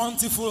want a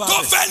bountiful tó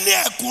harvest, fẹ́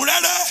ní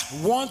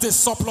ẹ̀kúnrẹ́rẹ́, want a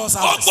surplus ó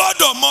harvest,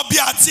 gbọ́dọ̀ mọ bí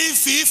a ti ń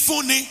fi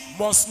fúnni.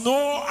 must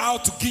know how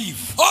to give.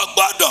 Ó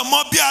gbọ́dọ̀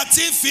mọ bí a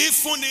ti ń fi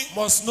fúnni.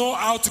 Must know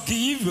how to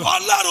give.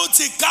 Ọlọ́run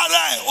ti kára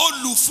ẹ̀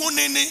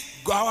olùfúnni ni.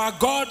 Our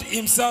God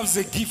himself is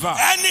a giver.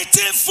 Ẹni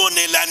tí ń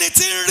fúnni lẹni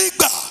tí ń rí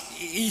gbà.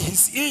 It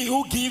is he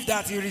who gives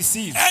that he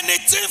receives. Ẹni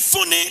tí ń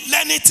fúnni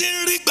lẹni tí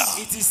ń rí gbà.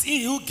 It is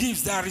he who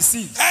gives that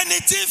receives. Ẹni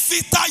tí ń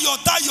fi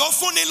tayọ̀tayọ̀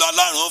fúnni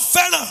lọ́lọ́run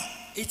fẹ́ràn.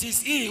 It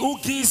is he who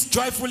gives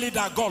joyfully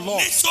that God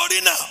loves. Nítorí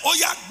náà, ó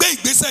yá gbé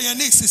ìgbésẹ̀ yẹn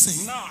ní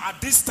ìsinsìnyí. Now, at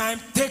this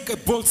time, take a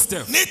bold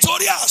step.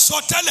 Nítorí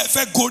àsọtẹ́lẹ̀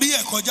fẹ́ gorí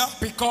ẹ̀ kọjá.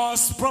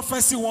 Because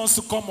prophecy wants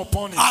to come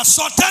upon it.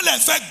 Àsọtẹ́lẹ̀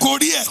fẹ́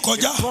gorí ẹ̀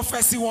kọjá.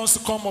 Prophecy wants to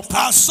come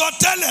upon it.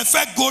 Àsọtẹ́lẹ̀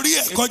fẹ́ gorí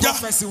ẹ̀ A kọjá.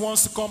 prophecy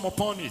wants to come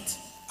upon it.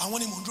 Àwọn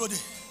ni mò ń dúró dè.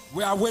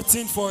 We are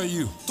waiting for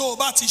you. Tó o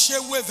bá ti ṣe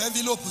wave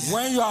envelope yẹn.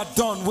 When you are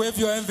done, wave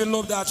your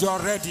envelope that you are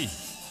ready.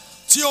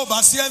 Tí o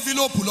bá sí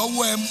envelope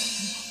lọ́wọ́ ẹ,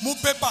 mú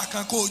pépà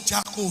kan kó o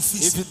já kó o fi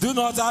If sí. you do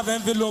not have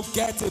envelope,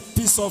 get a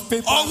piece of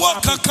paper. and Ọwọ́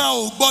wrap it. kankan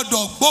ò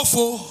gbọ́dọ̀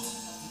gbófo.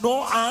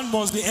 No hand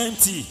must be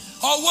empty.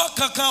 Ọwọ́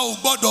kankan ò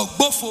gbọ́dọ̀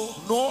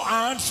gbófo. No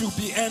hand should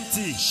be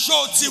empty. Ṣé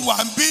o ti wà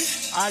ń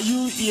bí? Are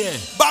you here?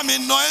 Bá mi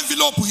na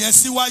envelope yẹn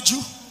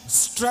síwájú.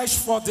 Stretch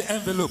for the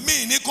envelope.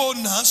 Mi ní kó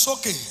nà á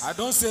sókè. I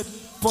don't say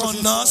push Kàn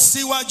it nà á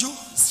forward. síwájú.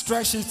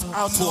 Stretch it Nà á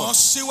outward.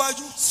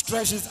 síwájú.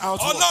 Stretch it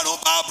outward.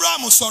 Ọlọ́run bá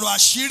Abraham sọ̀rọ̀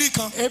àṣírí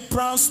kan.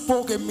 Abraham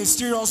spoke a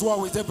mysterious word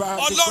with Abraham.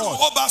 with Ọlọ́run God.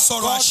 ó bá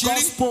sọ̀rọ̀ God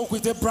àṣírí. spoke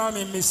with Abraham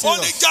in Ó ní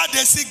mysterious.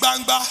 jáde sí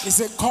gbangba. He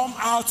said, come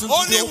out into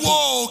Ó the ní open.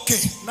 wo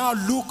òkè. Now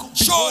look,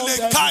 Ṣé o behold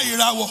lè ká heaven.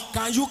 ìràwọ̀?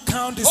 Can you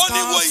count the Ó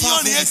ní wo stars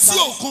iyanrìn in the etí sky?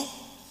 òkun.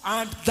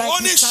 And Ó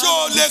like ní the ṣé sand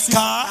o of the lè sea, kà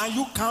á? can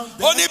you count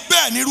Ó them? ní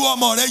bẹ́ẹ̀ nírú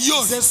ọmọ rẹ yóò He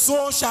rí. said,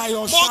 so shall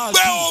your Mo child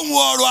gbé be. ohun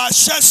ọ̀rọ̀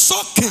àṣẹ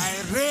sókè.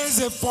 I raise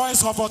a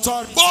voice of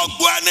authority.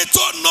 Gbogbo ẹni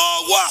tó na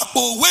ọwọ́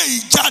àpò òwe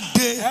yìí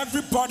jáde.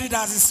 Everybody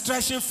that is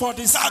stretching for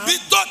this Tàbí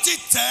hand tó ti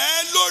tẹ̀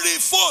ẹ́ lórí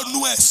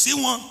fóònù ẹ̀ sí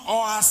wọn.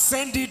 or are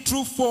sending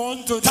through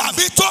phone to them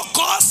Tàbí tó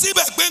kọ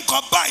síbẹ̀ pé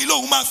nǹkan báyìí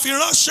lòun máa fi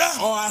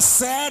ránṣẹ́. or are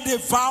said a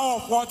vow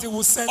of what he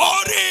will send.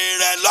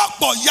 Oríire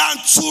lọ́pọ̀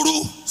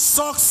yanturu.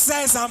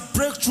 Success and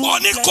breakthrough. Ó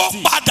ní kó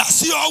plenty. padà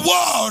sí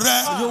ọwọ́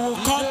rẹ. You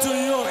will come to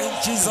you in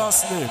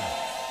Jesus' name.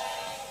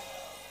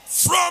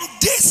 From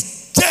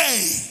this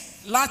day,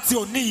 Láti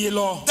òní yìí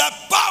lọ, the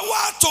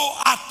power to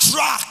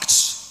attract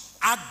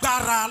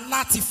agbára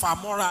láti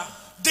fàmọ́ra.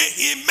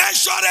 the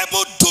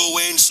immeasurable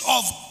doings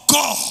of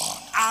God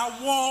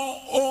Àwọn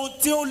ohun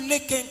tí ó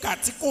lékenkà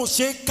tí kò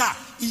ṣeé kà,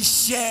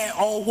 iṣẹ́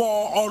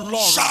ọwọ́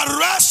Ọlọ́run shall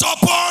rest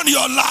upon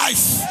your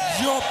life.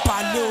 yóò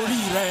balẹ̀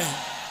orí rẹ.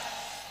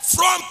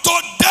 From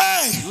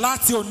today,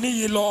 Láti òní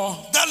yìí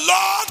lọ, the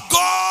Lord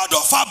God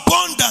of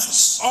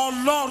abundance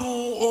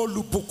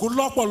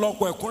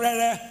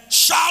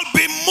shall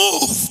be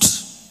moved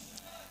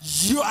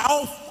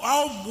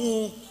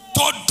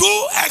to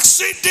do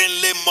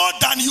exceedingly more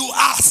than you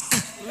ask.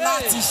 In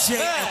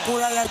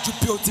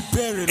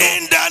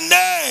the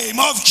name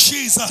of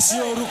Jesus.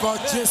 In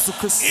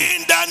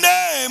the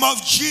name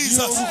of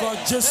Jesus.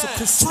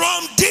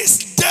 From this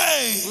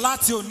day,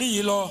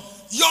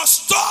 your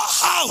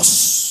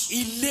storehouse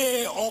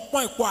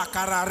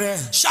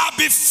shall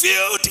be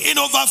filled in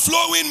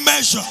overflowing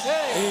measure.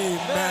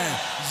 Amen.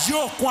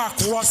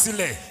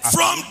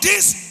 From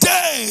this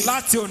day,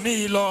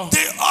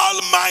 the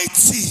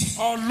Almighty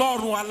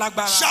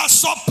shall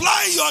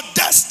supply your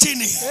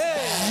destiny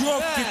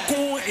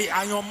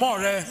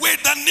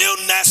with the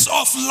newness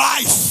of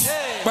life.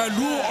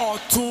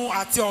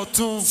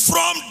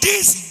 From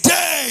this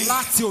day,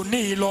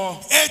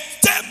 a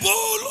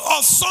table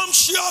of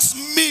sumptuous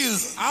meal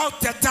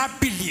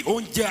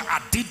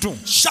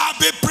shall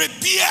be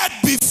prepared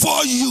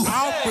before you.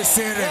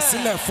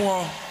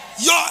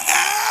 Your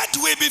head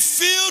will be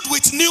filled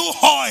with new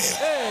oil.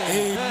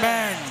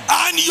 Amen.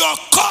 And your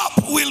cup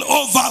will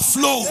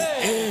overflow.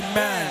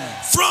 Amen.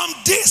 From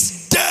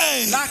this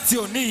day,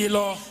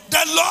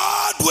 the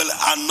Lord will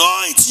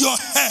anoint your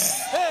head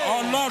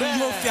in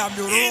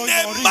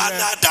a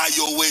manner that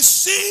you will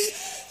see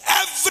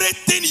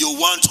everything you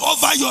want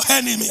over your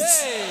enemies.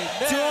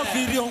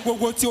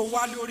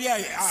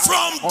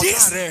 From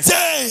this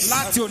day,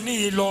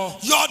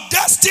 your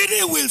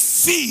destiny will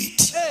feed.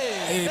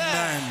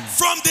 Amen.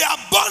 From the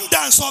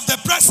abundance of the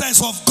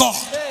presence of God.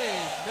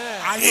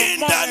 In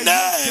the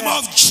name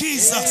of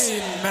Jesus.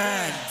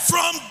 Amen.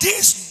 From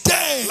this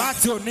day,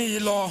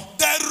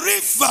 the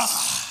river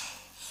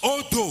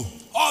of the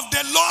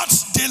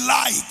Lord's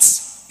delight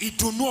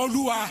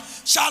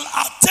shall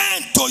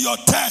attend to your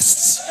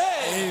tests.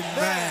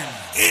 Amen.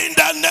 In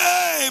the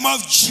name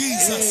of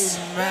Jesus.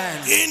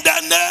 Amen. In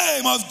the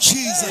name of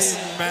Jesus.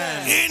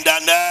 Amen. In the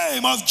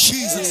name of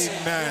Jesus.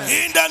 Amen.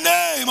 In the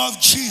name of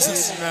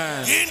Jesus.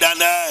 Amen. In the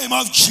name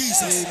of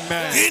Jesus.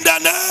 Amen. In the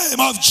name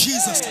of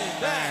Jesus.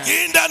 Amen.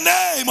 In the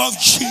name of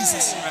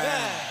Jesus.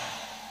 Amen.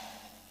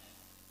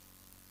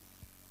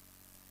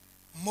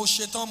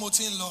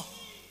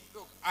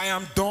 I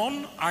am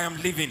done. I am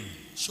leaving.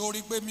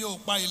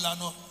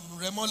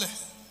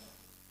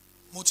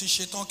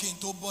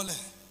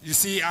 You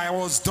see, I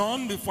was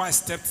done before I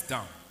stepped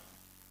down.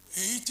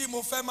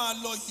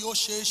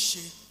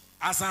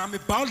 As I am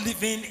about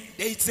leaving,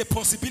 it's a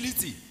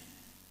possibility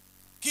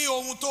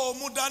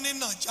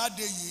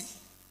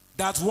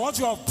that what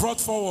you have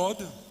brought forward,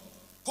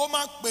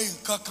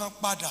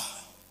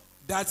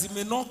 that it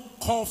may not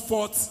call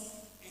forth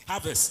a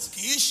harvest.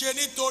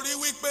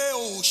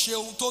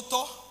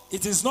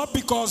 It is not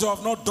because you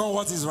have not done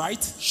what is right.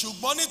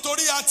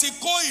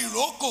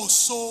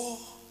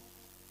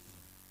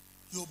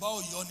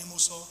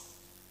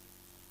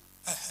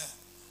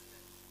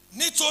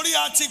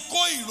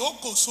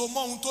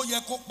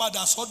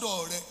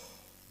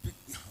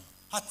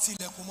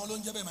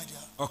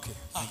 Okay.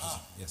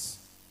 Yes.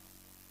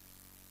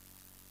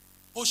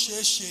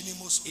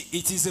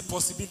 It is a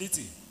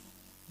possibility.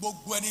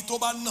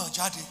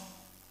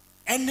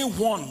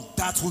 Anyone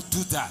that will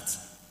do that,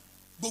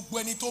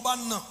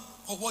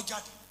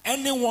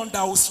 anyone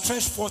that will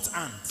stretch forth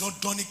hands,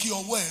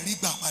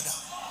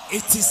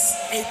 it is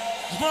a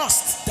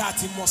must that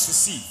he must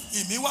receive.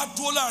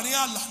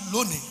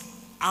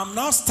 I'm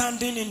now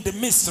standing in the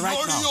midst right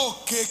now.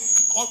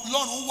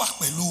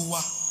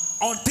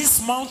 On this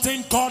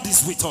mountain, God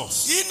is with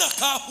us.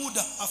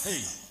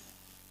 Hey.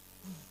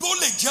 It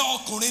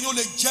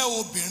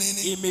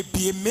may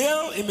be a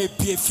male, it may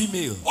be a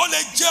female.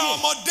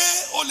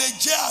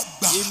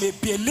 It may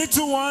be a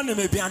little one, it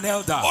may be an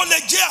elder.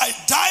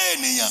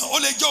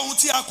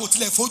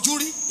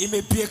 It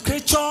may be a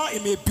creature,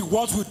 it may be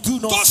what we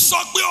do not see.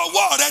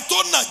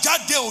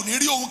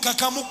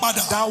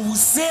 That will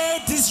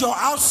say this your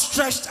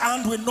outstretched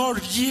hand will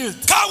not yield.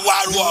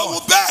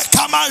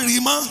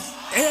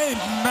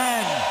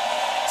 Amen.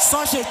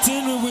 Such a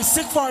thing, we will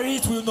seek for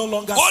it, we will no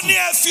longer see.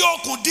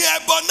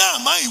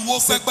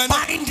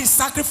 Bind the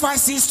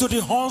sacrifices to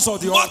the horns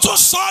of the altar. I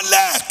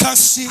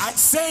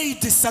say it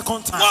the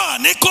second time.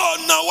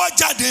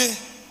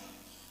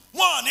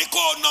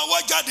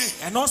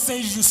 And not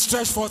saying you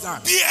stretch forth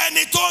hand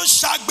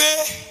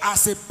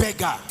as a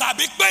beggar,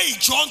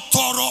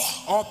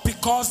 or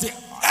because the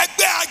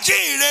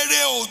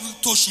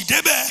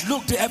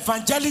look, the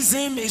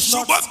evangelism is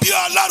not.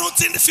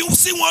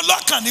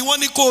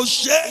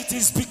 It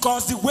is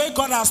because the way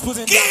God has put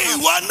in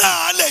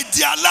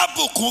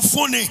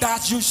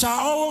that you shall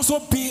also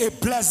be a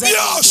blessed.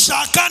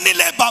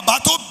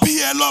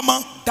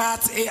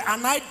 That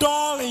an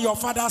idol in your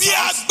father's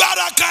house,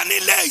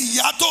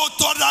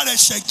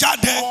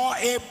 or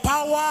a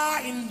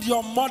power in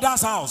your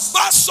mother's house,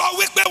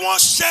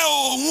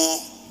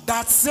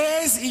 that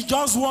says he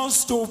just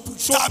wants to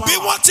show power.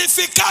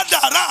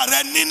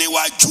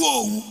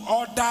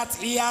 Or that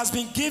he has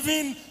been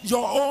given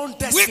your own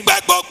destiny.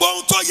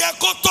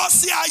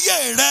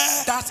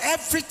 That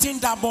everything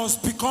that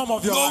must become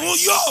of your life,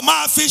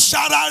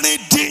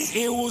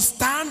 he will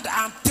stand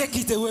and take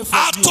it away from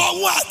you.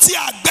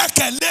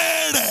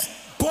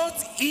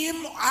 Both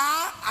him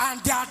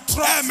and their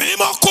trust. Amen.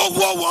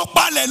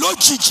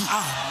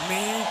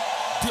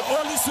 The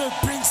Holy Spirit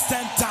brings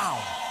them down.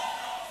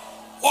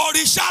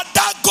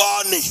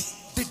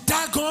 The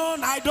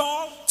Dagon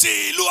idol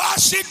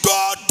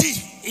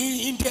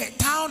in the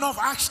town of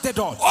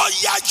Ashdod.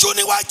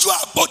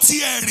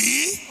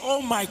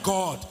 Oh my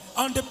God.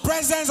 On the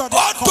presence of the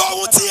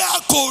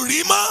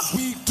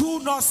we do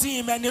not see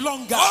him any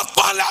longer.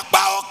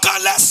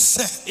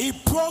 He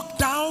broke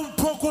down,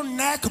 broken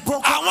neck,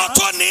 broken hands.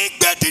 The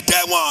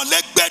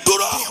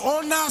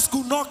owners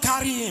could not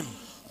carry him.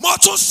 I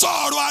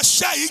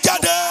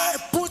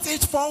put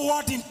it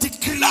forward in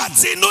decree.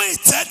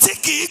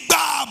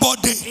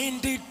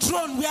 In the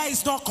throne where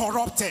it's not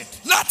corrupted.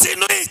 In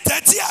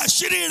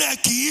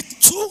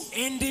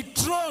the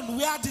throne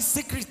where the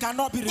secret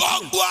cannot be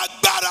revealed.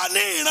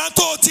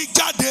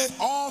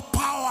 All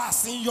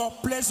powers in your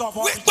place of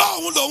origin.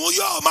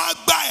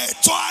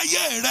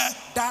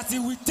 That he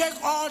will take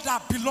all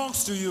that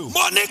belongs to you.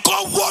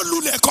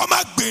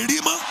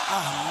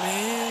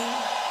 Amen.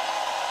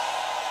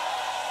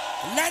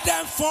 Let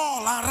them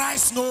fall and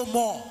rise no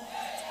more.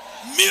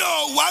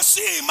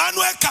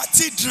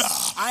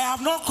 I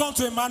have not come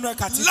to Emmanuel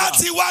Cathedral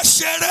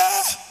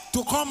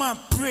to come and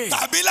pray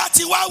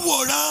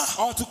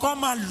or to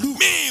come and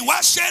look.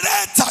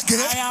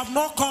 I have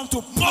not come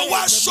to pray. I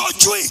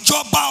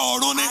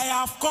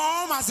have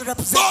come as a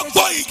representative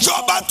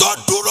of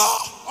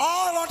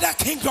all other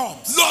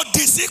kingdoms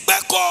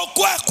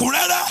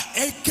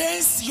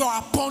against your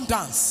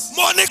abundance.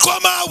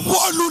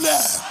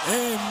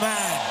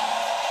 Amen.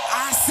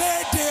 I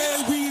say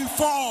they will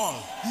fall.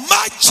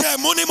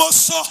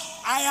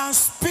 I am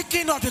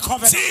speaking of the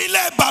covenant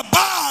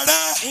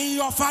in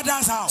your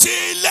father's house,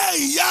 in your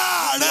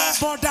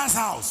mother's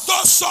house,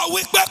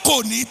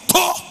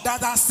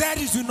 that I said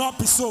it will not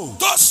be so,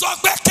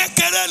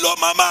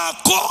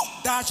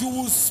 that you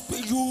will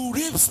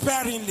reap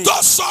sparingly,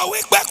 that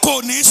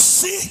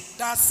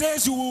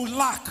says you will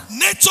lack,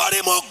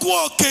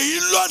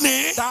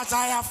 that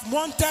I have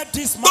wanted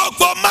this mountain.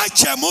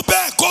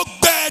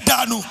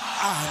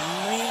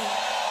 Amen.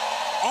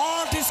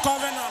 All this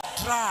covenant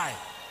dry.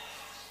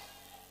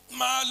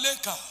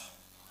 Maleka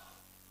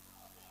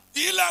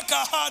ilaka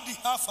hadi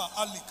hafa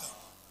alika.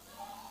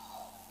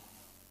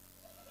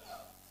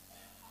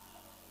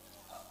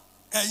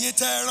 Ẹ̀yin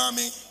tẹ́ rán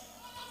mi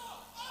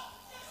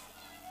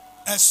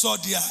ẹ sọ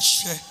di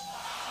àṣẹ.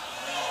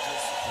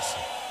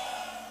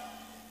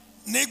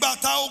 Nígbà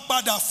tá ó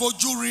padà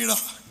fojú ríra.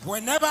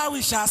 Whenever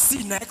we shall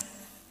see next.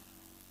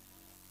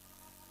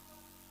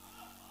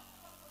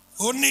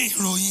 Ó ní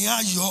ìròyìn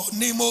ayọ̀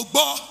ni mo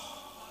gbọ́.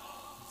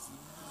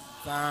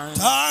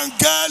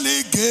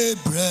 Táńgẹ́lì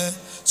Gabriel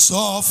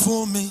sọ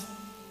fún mi,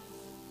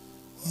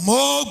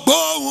 mo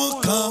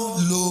gbóhùn kan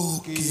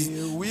lókè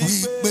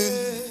wípé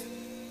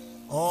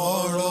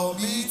ọ̀rọ̀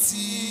mi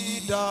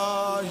ti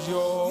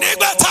dayọ̀.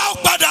 Nígbà tá ó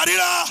padà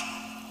ríra,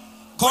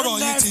 kọ́rọ̀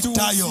yìí ti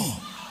dayọ̀.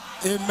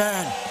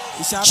 Amen.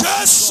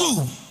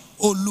 Jésù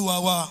Olúwa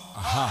wa.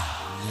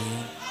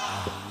 Amen.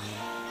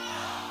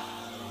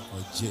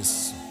 Oh,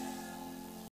 Jesus.